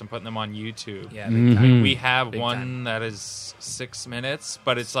videos and putting them on YouTube. Yeah, big time. Mhm. We have Big one time. that is 6 minutes,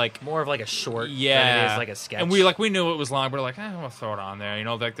 but it's like More of like a short. yeah, than it is like a sketch. And we knew it was long, but we're like, we'll throw it on there. You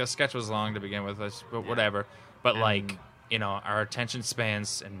know, like the sketch was long to begin with, but whatever. But like, you know, our attention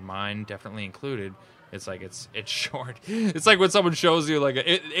spans, and mine definitely included. It's like it's short. It's like when someone shows you like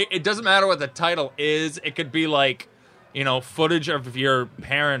it doesn't matter what the title is. It could be like, you know, footage of your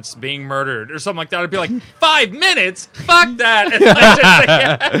parents being murdered or something like that. It'd be like 5 minutes. Fuck that. It's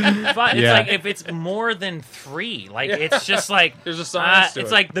like, But it's Yeah. like if it's more than 3, like it's just like There's a science to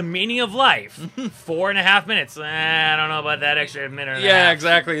it's it. like the meaning of life. 4.5 minutes. I don't know about that extra minute. And a yeah, half.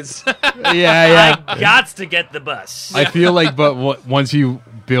 exactly. It's Yeah, I gots to get the bus. I feel like, but once you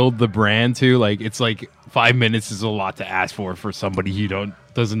build the brand too, like it's like 5 minutes is a lot to ask for somebody you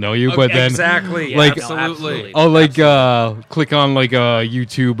doesn't know you. But then exactly. like- No, absolutely. oh, like click on like a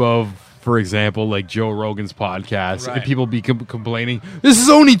YouTube of for example, like Joe Rogan's podcast, and Right. people be complaining, this is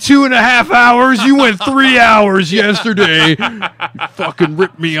only 2.5 hours. You went 3 hours yesterday. You fucking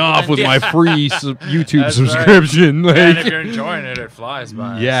ripped me off with my free YouTube That's right. subscription. And if Like, you're enjoying it, it flies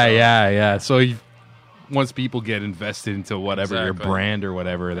by. yeah. So once people get invested into whatever your Exactly. brand or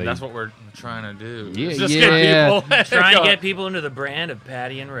whatever, And that's what we're trying to do. Yeah, Just yeah. get people. Trying to get people into the brand of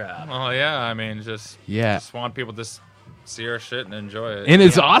Patty and Rob. Oh yeah, I mean, just want people to see our shit and enjoy it. And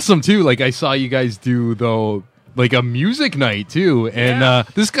it's awesome too. Like I saw you guys do though, like a music night too, and Yeah.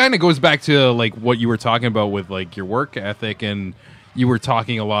 this kind of goes back to like what you were talking about with like your work ethic, and you were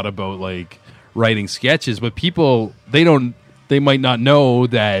talking a lot about like writing sketches, but people they might not know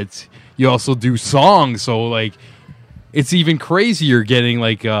that you also do songs. So like it's even crazier getting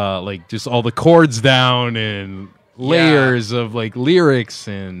like just all the chords down and layers of like lyrics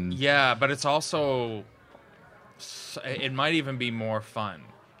and Yeah, but it's also it might even be more fun.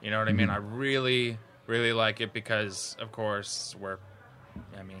 You know what I mean? I really, really like it because, of course,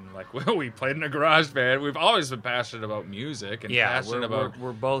 we played in a garage band. We've always been passionate about music and Yeah, passionate about.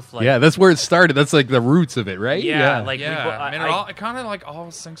 we're both like, yeah, that's where it started. That's like the roots of it, right? yeah, like Yeah, we, I mean, I- it kind of like all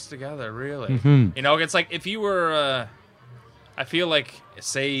syncs together, really. Mm-hmm. You know, it's like if you were, I feel like,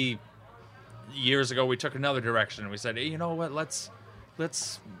 say, years ago we took another direction and we said, hey, you know what, let's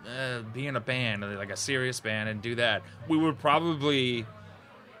be in a band, like a serious band, and do that. We would probably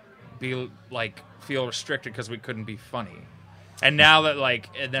be like feel restricted because we couldn't be funny. And now that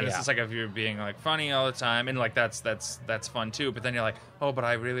and then it's Yeah. just like if you're being like funny all the time, and like that's fun too. But then you're like, oh, but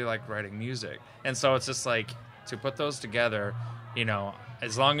I really like writing music, and so it's just like to put those together. You know,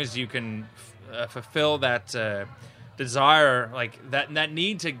 as long as you can fulfill that desire, like that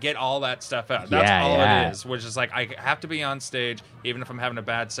need to get all that stuff out. That's all Yeah. it is. Which is like I have to be on stage even if I'm having a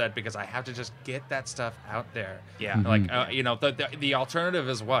bad set because I have to just get that stuff out there. Yeah. Like the alternative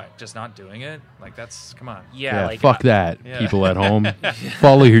is what? Just not doing it. Like that's come on. yeah, like fuck that, yeah. people at home.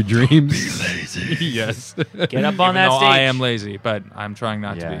 Follow your dreams. Yes. get up on Even that though stage. I am lazy, but I'm trying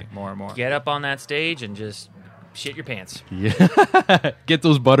not Yeah. to be more and more. Get up on that stage and just shit your pants. Yeah. Get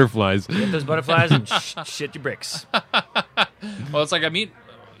those butterflies. Get those butterflies and shit your bricks. Well, it's like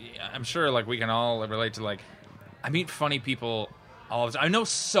I'm sure like we can all relate to like I meet funny people all the time. I know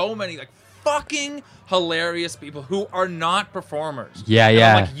so many like fucking hilarious people who are not performers. Yeah, And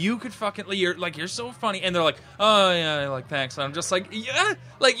yeah. I'm like you could fucking you're so funny, and they're like, oh yeah, like thanks. And I'm just like yeah,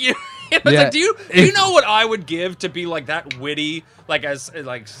 like you. It's Yeah. like, do you know what I would give to be like that witty, like as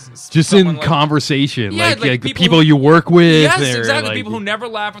like Just someone in like, conversation, Yeah, like like the people people who- you work with. Yes, or, exactly. like- People who never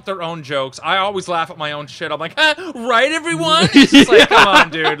laugh at their own jokes. I always laugh at my own shit. I'm like, right, everyone? It's just like, come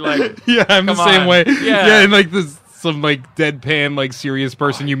on, dude. Like, Yeah, I'm the Come same on. way. Yeah. And like this some like deadpan like serious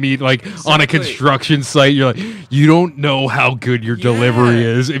person you meet like on a Exactly. construction site, you're like, you don't know how good your delivery Yeah.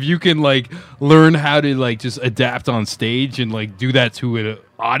 is. If you can like learn how to like just adapt on stage and like do that to an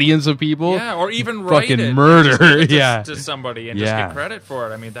audience of people. yeah, or even write fucking it. murder. Just give it to, Yeah. to somebody and just Yeah. get credit for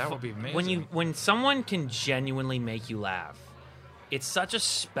it. I mean, that would be amazing. When someone can genuinely make you laugh, it's such a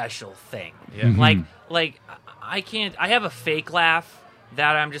special thing. Yeah. Mhm. Like I can't. I have a fake laugh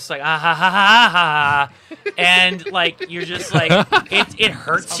that I'm just like ah ha ha ha ha, ha. And like you're just like it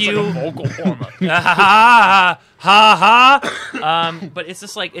hurts Sounds you. like a vocal warm-up. ha ha ha. But it's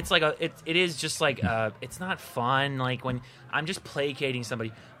just like it is just like it's not fun. Like when I'm just placating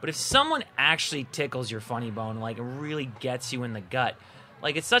somebody. But if someone actually tickles your funny bone, like really gets you in the gut,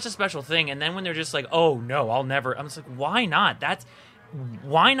 like it's such a special thing. And then when they're just like, oh no, I'll never. I'm just like, why not?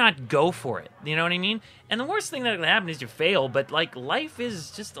 Why not go for it? You know what I mean? And the worst thing that can happen is you fail. But like life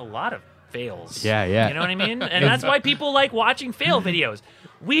is just a lot of fails. Yeah, yeah. You know what I mean? And that's why people like watching fail videos.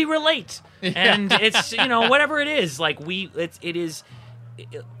 We relate, and it's whatever it is. Like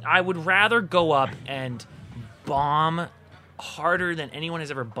I would rather go up and bomb harder than anyone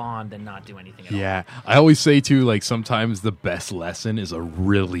has ever bombed than not do anything at all. Yeah. I always say too, like sometimes the best lesson is a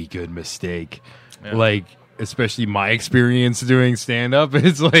really good mistake. Yeah. Like especially my experience doing stand up,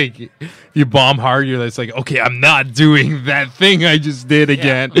 it's like you bomb hard, you're it's like, okay, I'm not doing that thing I just did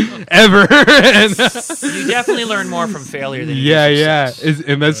again ever. And You definitely learn more from failure than you yeah, do yeah. success.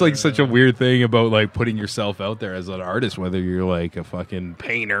 And that's like such a weird thing about like putting yourself out there as an artist, whether you're like a fucking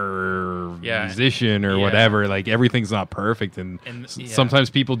painter or Yeah. musician or Yeah. whatever. Like everything's not perfect, and yeah. sometimes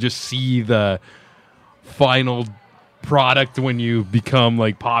people just see the final product when you become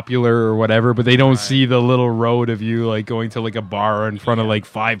like popular or whatever, but they don't see the little road of you like going to like a bar in front of like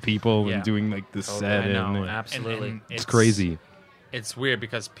 5 people Yeah. and doing like the set. I know, and absolutely. And it's crazy. It's weird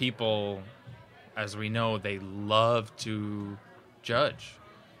because people, as we know, they love to judge.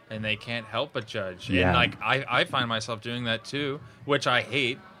 and they can't help but judge. Yeah. And like I find myself doing that too, which I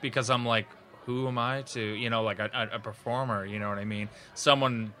hate because I'm like, who am I to, you know, like a performer, you know what I mean?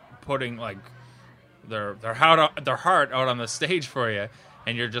 Someone putting like their heart out on the stage for you,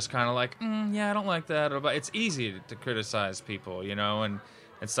 and you're just kind of like, yeah, I don't like that. But it's easy to criticize people, you know, and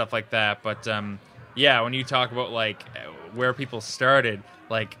stuff like that. But yeah, when you talk about like where people started,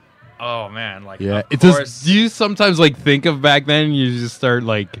 like, oh man, like Yeah, of it course, does. Do you sometimes like think of back then? And you just start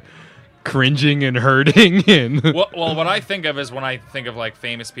like cringing and hurting, and well, what I think of is when I think of like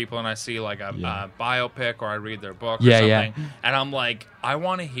famous people and I see like a biopic or I read their book or Yeah, something, yeah. and I'm like, I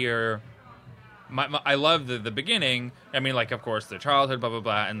want to hear. I love the beginning. I mean, like, of course, their childhood, blah blah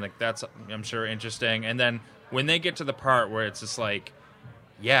blah, and like that's, I'm sure, interesting. And then when they get to the part where it's just like,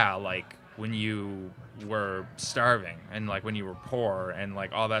 yeah, like when you were starving and like when you were poor and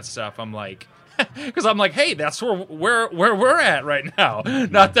like all that stuff, I'm like, because I'm like, hey, that's where we're at right now.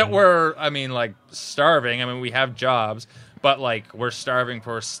 Not that we're, I mean, like starving. I mean, we have jobs, but like we're starving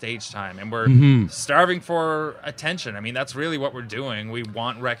for stage time and we're starving for attention. I mean, that's really what we're doing. We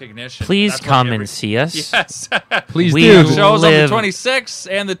want recognition. Please That's what come and see us. Yes. please We do. Shows on the live- 26th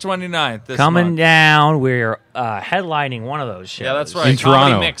and the 29th. This Coming month. down, we're headlining one of those shows. Yeah, that's right. In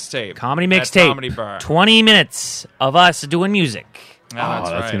Toronto. Comedy mixtape. Comedy At mixtape. Comedy Bar. 20 minutes of us doing music. Yeah, Oh, that's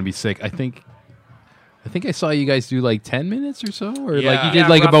right. gonna be sick. I think I saw you guys do like 10 minutes or so, or like Yeah. you did Yeah,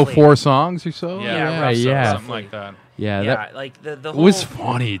 like about roughly. 4 songs or so. Yeah, roughly. yeah. something like that. Yeah, Yeah, that like the whole... was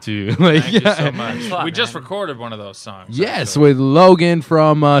funny too. Like, Thank you yeah. so much. Fuck, We just man. recorded one of those songs. Yes, actually. with Logan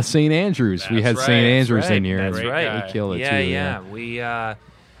from St. Andrews. We That's had right, St. that's Andrews right, in here. that's and right. They kill it Yeah, too. yeah. We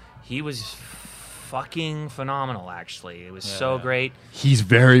he was fucking phenomenal. Actually, it was so Yeah. great. He's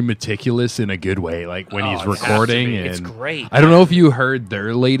very meticulous in a good way. Like when Oh, he's it has to recording, be. and It's great. I don't know if you heard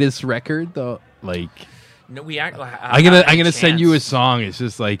their latest record though. Like No, we I'm gonna send you a song. It's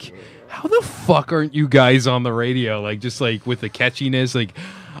just like, how the fuck aren't you guys on the radio? Like just like with the catchiness. Like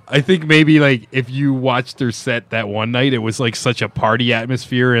I think maybe like if you watched their set that one night, it was like such a party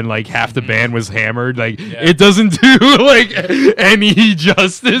atmosphere, and like half the band was hammered. Like it doesn't do like any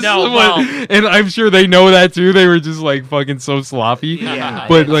justice. No, But- well- and I'm sure they know that too. They were just like fucking so sloppy. Yeah,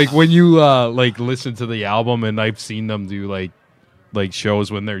 But it's- like when you like listen to the album, and I've seen them do like shows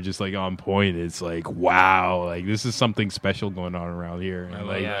when they're just like on point, it's like, wow, like this is something special going on around here. And, I love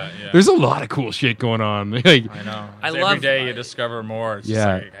like, that, yeah. there's a lot of cool shit going on. Like, I know. I Every love- day you discover more. It's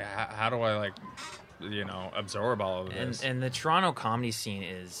Yeah. just like, how do I like, you know, absorb all of this? And the Toronto comedy scene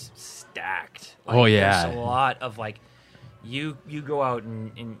is stacked. Oh, yeah. there's a lot of like you go out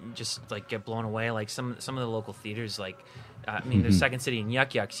and just like get blown away. Like some of the local theaters, like I mean, Mm-hmm. there's Second City and Yuck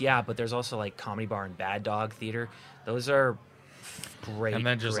Yucks, yeah, but there's also like Comedy Bar and Bad Dog Theater. Those are great. and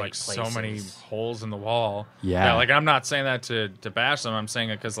then just great like so many places. holes in the wall. Yeah. like I'm not saying that to bash them. I'm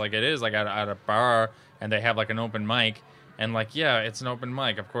saying it because like it is like at a bar and they have like an open mic, and like yeah, it's an open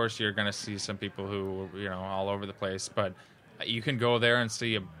mic. Of course, you're gonna see some people who you know all over the place, but you can go there and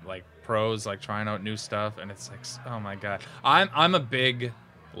see like pros like trying out new stuff, and it's like, oh my god, I'm a big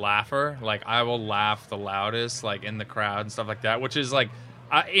laugher. Like I will laugh the loudest like in the crowd and stuff like that, which is like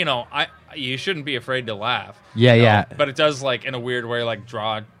you shouldn't be afraid to laugh. Yeah, you know? yeah. But it does like in a weird way like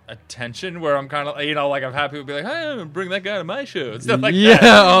draw attention where I'm kind of like I've had people be like, hey, I'm gonna bring that guy to my show and stuff like yeah,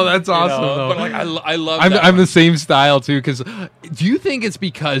 that. oh, that's You awesome. know? Though. But like I love I'm that I'm one. the same style too. Because do you think it's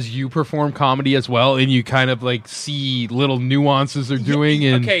because you perform comedy as well, and you kind of like see little nuances they're doing?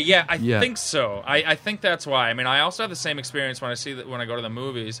 And Okay, yeah, I Yeah. think so. I think that's why. I mean, I also have the same experience when I go to the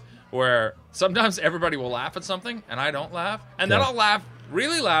movies, where sometimes everybody will laugh at something and I don't laugh, and then Yeah. I'll laugh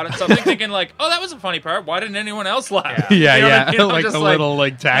really loud at something, thinking like, "Oh, that was a funny part. Why didn't anyone else laugh?" yeah, You know what yeah, I mean? I'm like just a little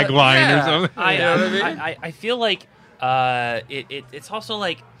like tagline yeah. or something. I, You know what I mean? I feel like it's also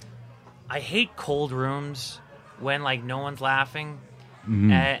like I hate cold rooms when like no one's laughing,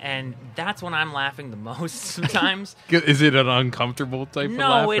 Mm-hmm. and that's when I'm laughing the most sometimes. Is it an uncomfortable type of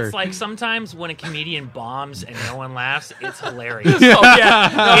laugh? No, or- it's like sometimes when a comedian bombs and no one laughs, it's hilarious. Oh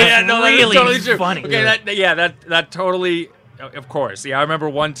yeah, no, It's yeah, no, really that's totally true. funny. Okay, that totally, of course. Yeah, I remember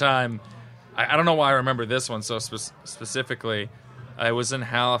one time. I don't know why I remember this one so specifically. I was in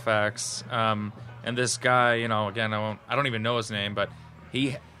Halifax, and this guy, you know, again, I don't even know his name, but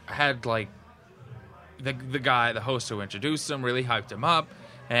he had like the host who introduced him really hyped him up,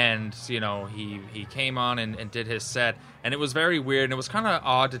 and you know he came on and did his set, and it was very weird, and it was kind of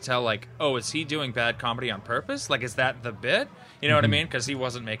odd to tell like, oh, is he doing bad comedy on purpose? Like, is that the bit? You know what I mean? Because he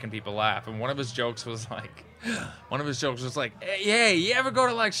wasn't making people laugh, and one of his jokes was like, hey, you ever go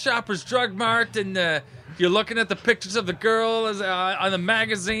to like Shoppers Drug Mart and you're looking at the pictures of the girl on the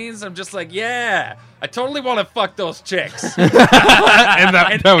magazines? I'm just like, yeah. I totally want to fuck those chicks. and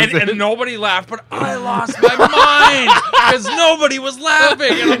that was it. And nobody laughed, but I lost my mind because nobody was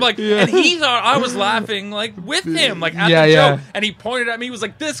laughing. And I'm like, and he thought I was laughing like with him, like at the joke. And he pointed at me. He was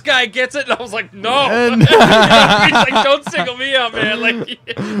like, "This guy gets it." And I was like, "No." He's like, "Don't single me out, man. Like,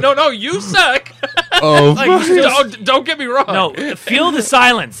 no, you suck." Oh, like, don't get me wrong. No, feel the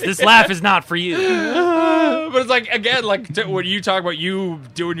silence. This laugh is not for you. But it's like, again, like when you talk about you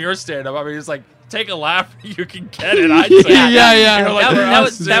doing your stand-up, I mean, it's like, take a laugh, you can get it. I'd say. Yeah. You know, like,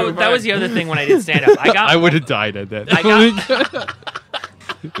 That was the other thing when I did stand-up. I would have died at that. That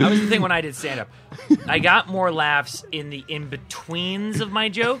was the thing when I did stand-up. I got more laughs in the in-betweens of my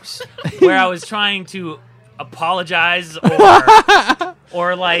jokes, where I was trying to apologize or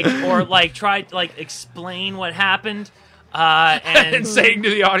try to explain what happened. And saying to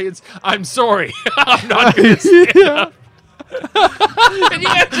the audience, "I'm sorry, I'm not going to stand up." And you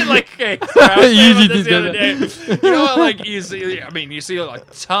imagine, like, okay, sorry, I was saying about this the other day. You know, like you see a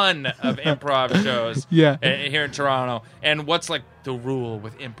ton of improv shows, here in Toronto. And what's like the rule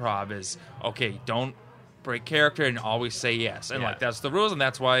with improv is, okay, don't break character and always say yes, and like that's the rules, and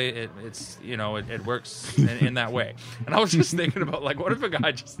that's why it's it works in that way. And I was just thinking about, like, what if a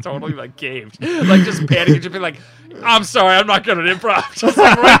guy just totally like caved, like just panicked and just be like, "I'm sorry, I'm not good at improv," just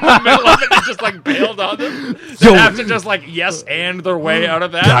like right in the middle of it and just like bailed on them. They have to just like yes and their way out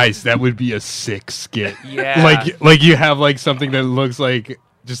of that. Guys, that would be a sick skit. Yeah, like you have like something that looks like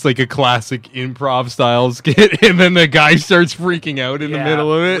just like a classic improv style skit, and then the guy starts freaking out in the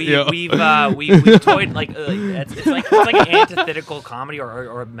middle of it. We've toyed like it's like an antithetical comedy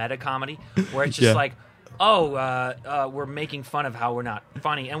or a meta comedy where it's just like, we're making fun of how we're not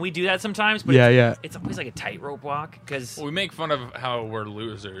funny, and we do that sometimes. But it's always like a tightrope walk because we make fun of how we're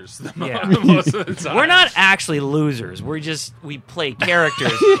losers most of the time. We're not actually losers. We play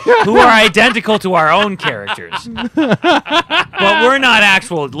characters who are identical to our own characters, but we're not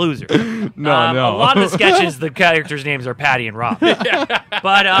actual losers. No. A lot of the sketches, the characters' names are Patty and Rob.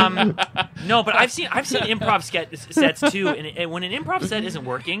 But I've seen improv sets too, and when an improv set isn't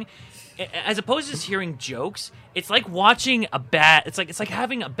working, as opposed to just hearing jokes, it's like watching it's like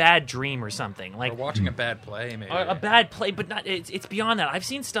having a bad dream or something. Like, or watching a bad play, maybe. A bad play, but not. It's beyond that. I've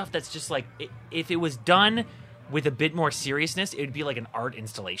seen stuff that's just like, if it was done with a bit more seriousness, it would be like an art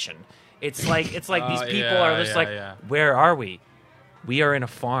installation. It's like these people are just where are we? We are in a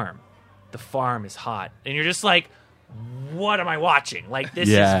farm. The farm is hot, and you're just like, what am I watching? Like, this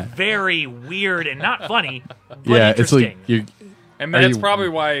is very weird and not funny, but interesting. It's like and that's probably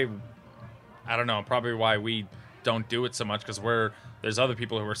why. I don't know, probably why we don't do it so much, because there's other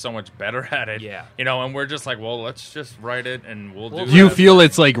people who are so much better at it. Yeah. And we're just like, well, let's just write it and we'll do it. Do you feel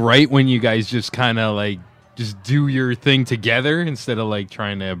it's like right when you guys just kind of like just do your thing together instead of like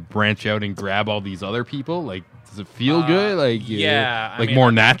trying to branch out and grab all these other people? Like, does it feel good? Like,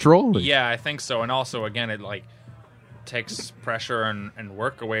 more natural? Like, yeah, I think so. And also, again, it like takes pressure and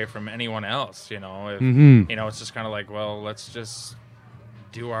work away from anyone else, it's just kind of like, well, let's just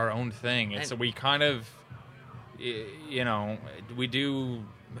do our own thing. And so we kind of, we do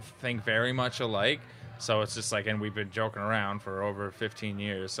think very much alike. So it's just like, and we've been joking around for over 15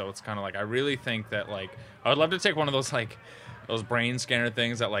 years. So it's kind of like, I really think that, like, I would love to take one of those, like, those brain scanner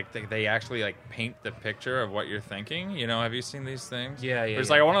things that, like, they actually, like, paint the picture of what you're thinking. Have you seen these things? Yeah. It's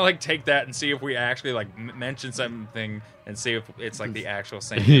like, I want to, like, take that and see if we actually, like, mention something and see if it's, like, the actual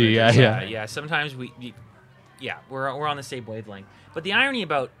same thing. Yeah. Sometimes we're on the same wavelength. But the irony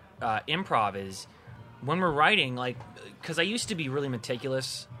about improv is when we're writing, like, because I used to be really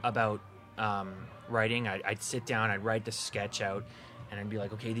meticulous about writing. I'd sit down, I'd write the sketch out, and I'd be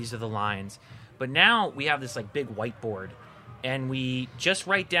like, okay, these are the lines. But now we have this like big whiteboard, and we just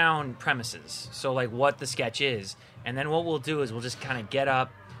write down premises. So like what the sketch is, and then what we'll do is we'll just kind of get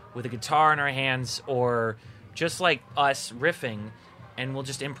up with a guitar in our hands, or just like us riffing, and we'll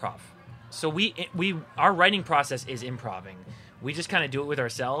just improv. So our writing process is improving. We just kind of do it with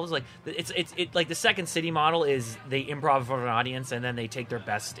ourselves. Like it's like the Second City model is they improv for an audience and then they take their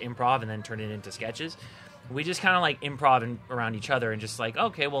best improv and then turn it into sketches. We just kind of like improv around each other and just like,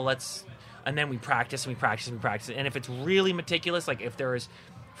 okay, well and then we practice and we practice and we practice. And if it's really meticulous, like if there's,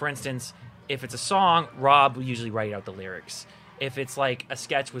 for instance, if it's a song, Rob will usually write out the lyrics. If it's like a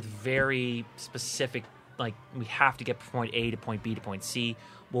sketch with very specific, like we have to get from point A to point B to point C,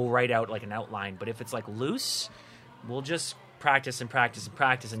 we'll write out like an outline. But if it's like loose, we'll just practice and practice and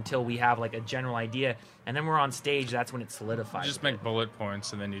practice until we have like a general idea, and then we're on stage. That's when it solidifies. You just make bullet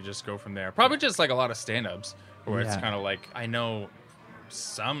points and then you just go from there. Probably just like a lot of stand-ups where it's kind of like, I know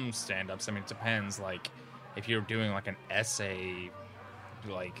some stand-ups, I mean, it depends, like if you're doing like an essay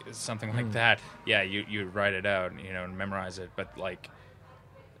like something like that, yeah, you write it out, and memorize it. But like,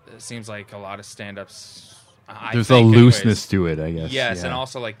 it seems like a lot of stand-ups. There's a looseness to it, I guess. Yes, yeah. and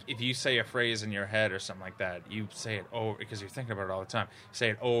also like if you say a phrase in your head or something like that, you say it over because you're thinking about it all the time. You say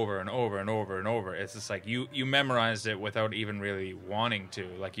it over and over and over and over. It's just like you memorized it without even really wanting to.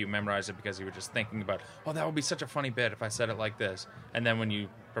 Like you memorized it because you were just thinking about, oh, that would be such a funny bit if I said it like this. And then when you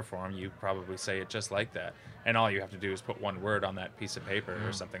perform, you probably say it just like that. And all you have to do is put one word on that piece of paper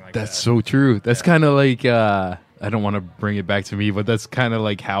or something like that. That's so true. That's kind of like I don't want to bring it back to me, but that's kind of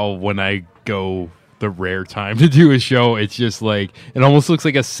like how when I go the rare time to do a show, it's just like it almost looks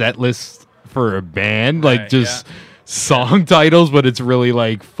like a set list for a band, like just song titles, but it's really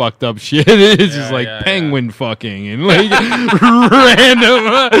like fucked up shit. It's just like penguin fucking and like random.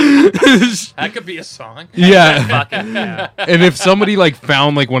 That could be a song. Yeah. Fucking, And if somebody like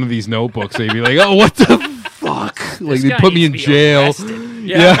found like one of these notebooks, they'd be like, "Oh, what the fuck!" Like they put me in jail.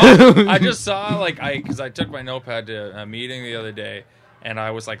 Yeah, I just saw because I took my notepad to a meeting the other day. And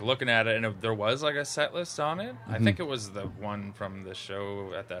I was like looking at it, and there was like a set list on it. I think it was the one from the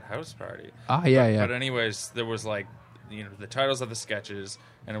show at that house party. But anyways, there was like the titles of the sketches,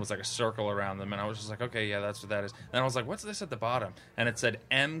 and it was like a circle around them, and I was just like, okay, yeah, that's what that is. And I was like, what's this at the bottom? And it said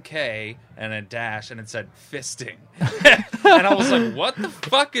MK and a dash, and it said fisting. And I was like, what the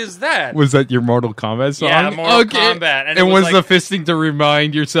fuck is that? Was that your Mortal Kombat song? Yeah, Mortal Kombat. And was the fisting to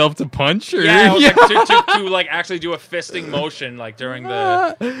remind yourself to punch? Or? Yeah, it was like to like actually do a fisting motion like during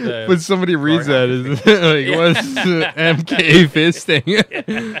the when somebody reads that, is like, what's MK fisting?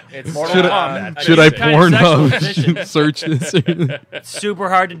 It's Mortal Kombat. Should I Kind of sexual porn position. search this? It's super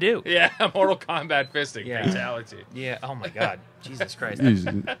hard to do. Yeah, Mortal Kombat fisting fatality. Yeah. Oh my God. Jesus Christ.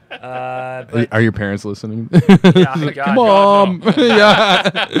 Are your parents listening? Yeah, God, Mom.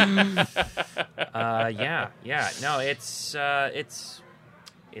 yeah. No, it's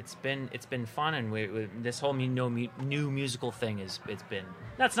been fun, and this whole new musical thing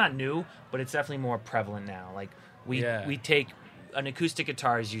that's not new, but it's definitely more prevalent now. Like we take an acoustic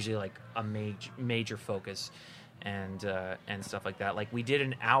guitar is usually like a major focus, and stuff like that. Like we did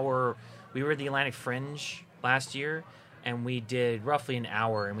an hour. We were at the Atlantic Fringe last year, and we did roughly an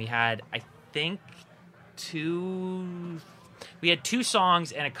hour, and we had I think two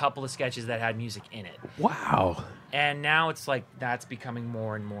songs and a couple of sketches that had music in it. Wow. And now it's like that's becoming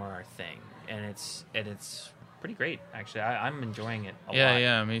more and more our thing, and it's pretty great actually. I'm enjoying it a lot.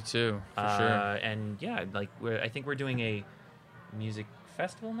 Yeah, me too, for sure. And yeah, like I think we're doing a music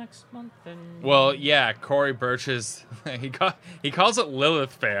festival next month. And well, yeah, Corey Birch's he calls it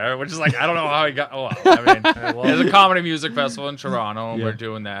Lilith Fair, which is like I don't know how he got. Well, I mean, there's a comedy music festival in Toronto, and we're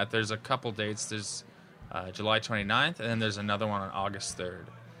doing that. There's a couple dates. There's July 29th, and then there's another one on August 3rd.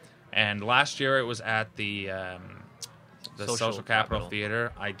 And last year it was at the Social Capital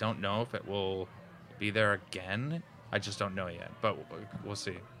Theater. I don't know if it will be there again. I just don't know yet, but we'll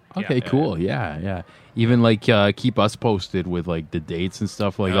see. Okay, cool. Yeah. Even like keep us posted with like the dates and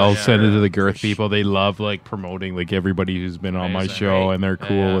stuff. Like I'll send it to the Girth people. They love like promoting like everybody who's been on my show, and they're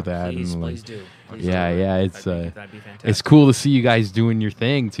cool with that. Please, and, like, please do. Please yeah. That'd be fantastic. It's cool to see you guys doing your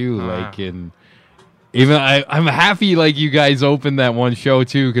thing too. Like and. Even I'm happy like you guys opened that one show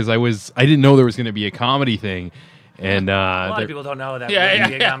too, because I didn't know there was going to be a comedy thing, and a lot of people don't know that. Be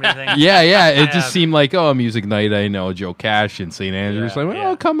a comedy thing. Yeah. It just seemed like a music night. I know Joe Cash and St. Andrews.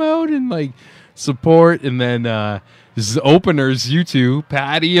 I'll come out and like support, and then this is openers, you two,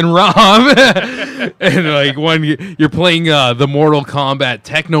 Patty and Rob, and like when you're playing the Mortal Kombat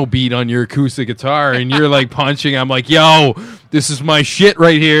techno beat on your acoustic guitar, and you're like punching. I'm like, yo, this is my shit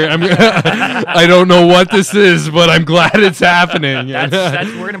right here. I don't know what this is, but I'm glad it's happening.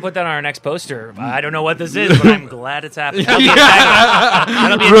 We're gonna put that on our next poster. I don't know what this is, but I'm glad it's happening. That'll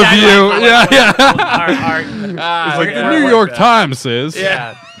be a review. It's like the New York Times says.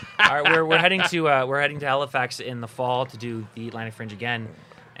 Yeah. All right, we're heading to Halifax in the fall to do the Atlantic Fringe again,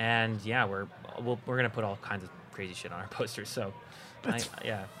 and yeah, we're gonna put all kinds of crazy shit on our posters. So that's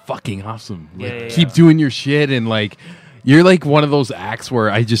fucking awesome. Like, keep doing your shit, and like you're like one of those acts where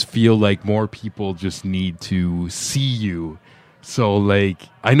I just feel like more people just need to see you. So like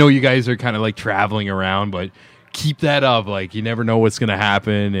I know you guys are kind of like traveling around, but keep that up. Like you never know what's gonna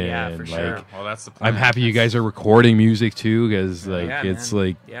happen. And for like, sure. Well, that's the plan. I'm happy you guys are recording music too, because like it's man.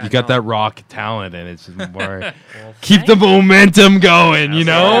 like Yeah, you got that rock talent, and it's just more Well, keep the momentum going. You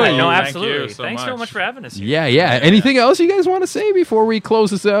know? Yeah, no, Thank absolutely. you so Thanks so much. much for having us here. Yeah. Anything else you guys want to say before we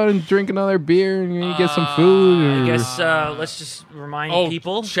close this out and drink another beer and get some food? Or? I guess let's just remind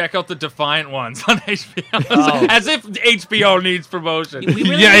people. Check out the Defiant Ones on HBO. Oh. As if HBO needs promotion. We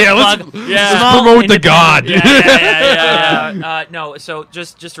really Yeah, need to let's- plug Yeah. small promote the independent- god. Yeah, Yeah. No, so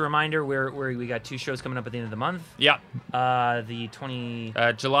just a reminder, we got 2 shows coming up at the end of the month. Yeah. The 20...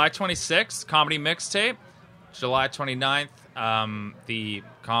 July 26th, Comedy Mixtape. July 29th, the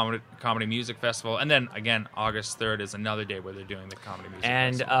Comedy Music Festival. And then, again, August 3rd is another day where they're doing the Comedy Music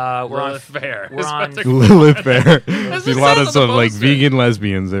Festival. And we're on... Lilith Fair. We're on... Lilith Fair. That's There's a the lot sound of of the stuff like poster. vegan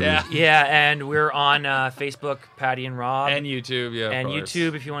lesbians. Yeah. Yeah, and we're on Facebook, Patty and Rob. And YouTube, yeah. And of course.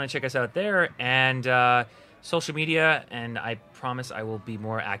 YouTube if you want to check us out there. And social media. And I promise I will be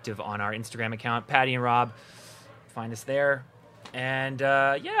more active on our Instagram account, Patty and Rob. Find us there. And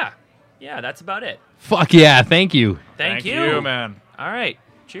yeah, that's about it. Fuck yeah, thank you. Thank Thank you. you, man. All right.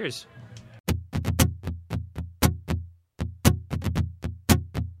 Cheers.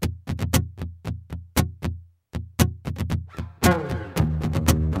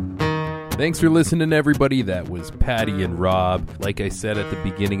 Thanks for listening, everybody. That was Patty and Rob. Like I said at the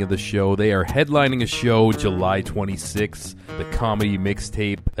beginning of the show, they are headlining a show July 26th, the Comedy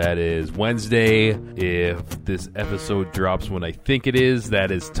Mixtape. That is Wednesday. If this episode drops when I think it is,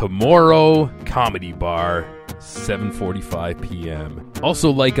 that is tomorrow. Comedy Bar, 7:45 p.m. Also,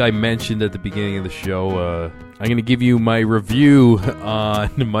 like I mentioned at the beginning of the show, I'm going to give you my review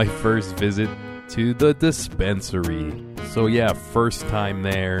on my first visit to the dispensary. So yeah, first time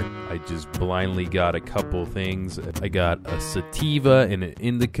there, I just blindly got a couple things. I got a sativa and an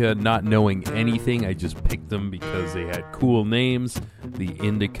indica, not knowing anything. I just picked them because they had cool names. The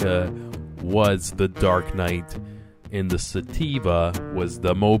indica was the Dark Knight, and the sativa was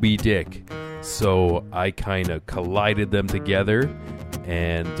the Moby Dick. So I kind of collided them together,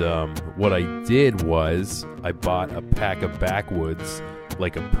 and what I did was I bought a pack of Backwoods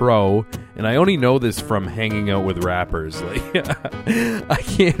like a pro, and I only know this from hanging out with rappers. Like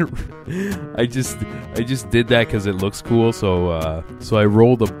I just did that because it looks cool. So I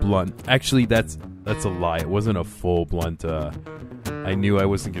rolled a blunt. Actually, that's a lie. It wasn't a full blunt. I knew I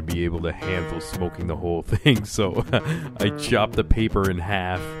wasn't gonna be able to handle smoking the whole thing, so I chopped the paper in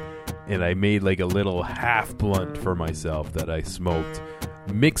half, and I made like a little half blunt for myself that I smoked,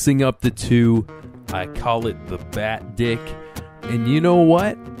 mixing up the two. I call it the Bat Dick. And you know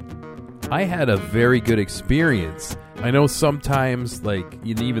what? I had a very good experience. I know sometimes, like,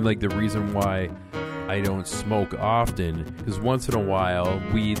 even like the reason why I don't smoke often, because once in a while,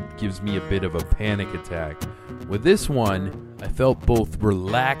 weed gives me a bit of a panic attack. With this one, I felt both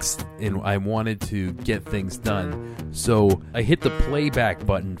relaxed and I wanted to get things done. So I hit the playback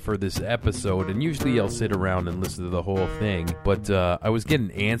button for this episode, and usually I'll sit around and listen to the whole thing. But I was getting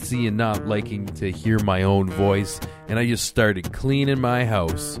antsy and not liking to hear my own voice, and I just started cleaning my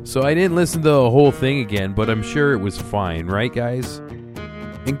house. So I didn't listen to the whole thing again, but I'm sure it was fine, right guys?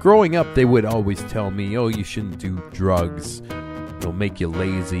 And growing up, they would always tell me, oh, you shouldn't do drugs. It'll make you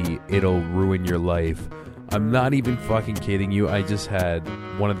lazy. It'll ruin your life. I'm not even fucking kidding you. I just had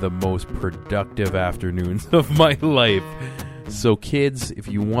one of the most productive afternoons of my life. So kids, if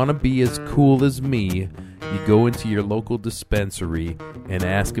you want to be as cool as me, you go into your local dispensary and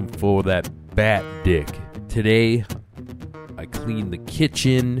ask them for that Bat Dick. Today, I cleaned the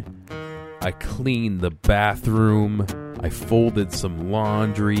kitchen. I cleaned the bathroom. I folded some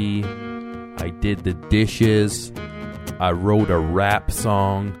laundry. I did the dishes. I wrote a rap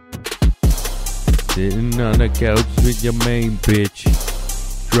song. Sitting on the couch with your main bitch,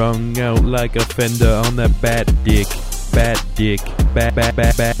 strung out like a fender on that Bat Dick, Bat Dick, Bat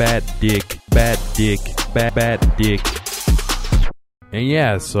Dick, Bat Dick, Bat Dick. And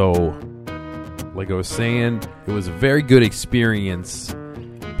yeah, so like I was saying, it was a very good experience.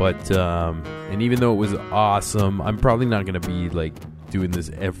 But and even though it was awesome, I'm probably not gonna be like doing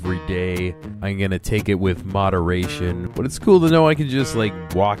this every day. I'm gonna take it with moderation, but it's cool to know I can just like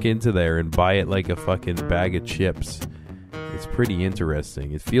walk into there and buy it like a fucking bag of chips. It's pretty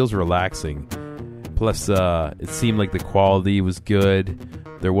interesting. It feels relaxing. Plus it seemed like the quality was good.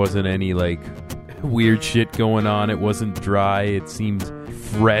 There wasn't any like weird shit going on. It wasn't dry. It seemed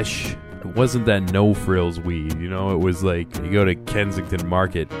fresh. It wasn't that no frills weed, you know. It was like you go to Kensington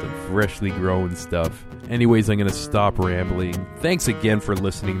Market, the freshly grown stuff. Anyways, I'm going to stop rambling. Thanks again for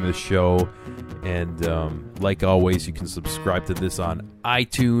listening to the show. And like always, you can subscribe to this on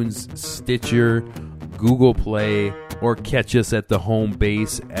iTunes, Stitcher, Google Play, or catch us at the home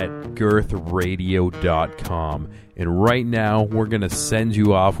base at girthradio.com. And right now, we're going to send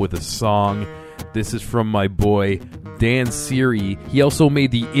you off with a song. This is from my boy, Dan Siri. He also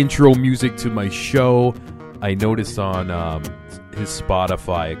made the intro music to my show. I noticed on his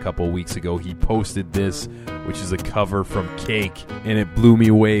Spotify a couple weeks ago, he posted this, which is a cover from Cake, and it blew me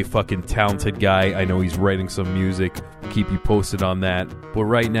away. Fucking talented guy. I know he's writing some music. keep you posted on that. But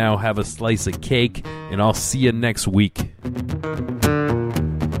right now, have a slice of cake, and I'll see you next week.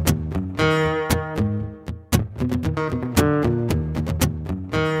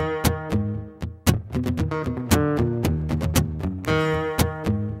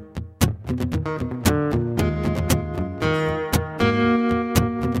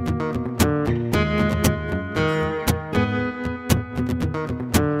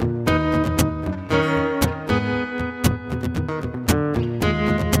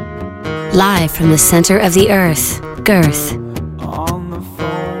 Live from the center of the earth, Girth. On the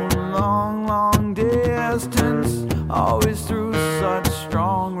phone, long, long distance, always through such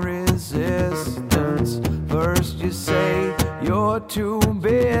strong resistance. First you say you're too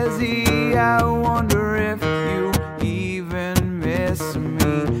busy, I wonder if you even miss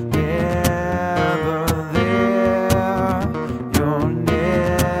me. Never there, you're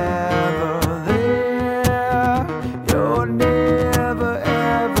never there, you're never,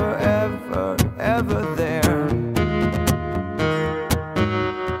 ever, ever, ever there.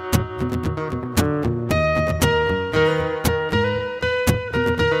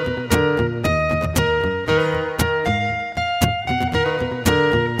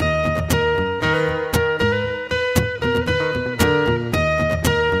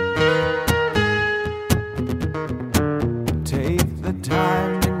 Take the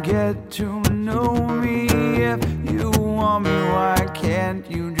time to get to know me. If you want me, why can't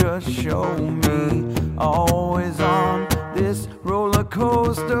you just show me? Always on this roller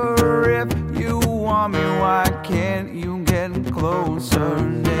coaster. If you want me, why can't you get closer?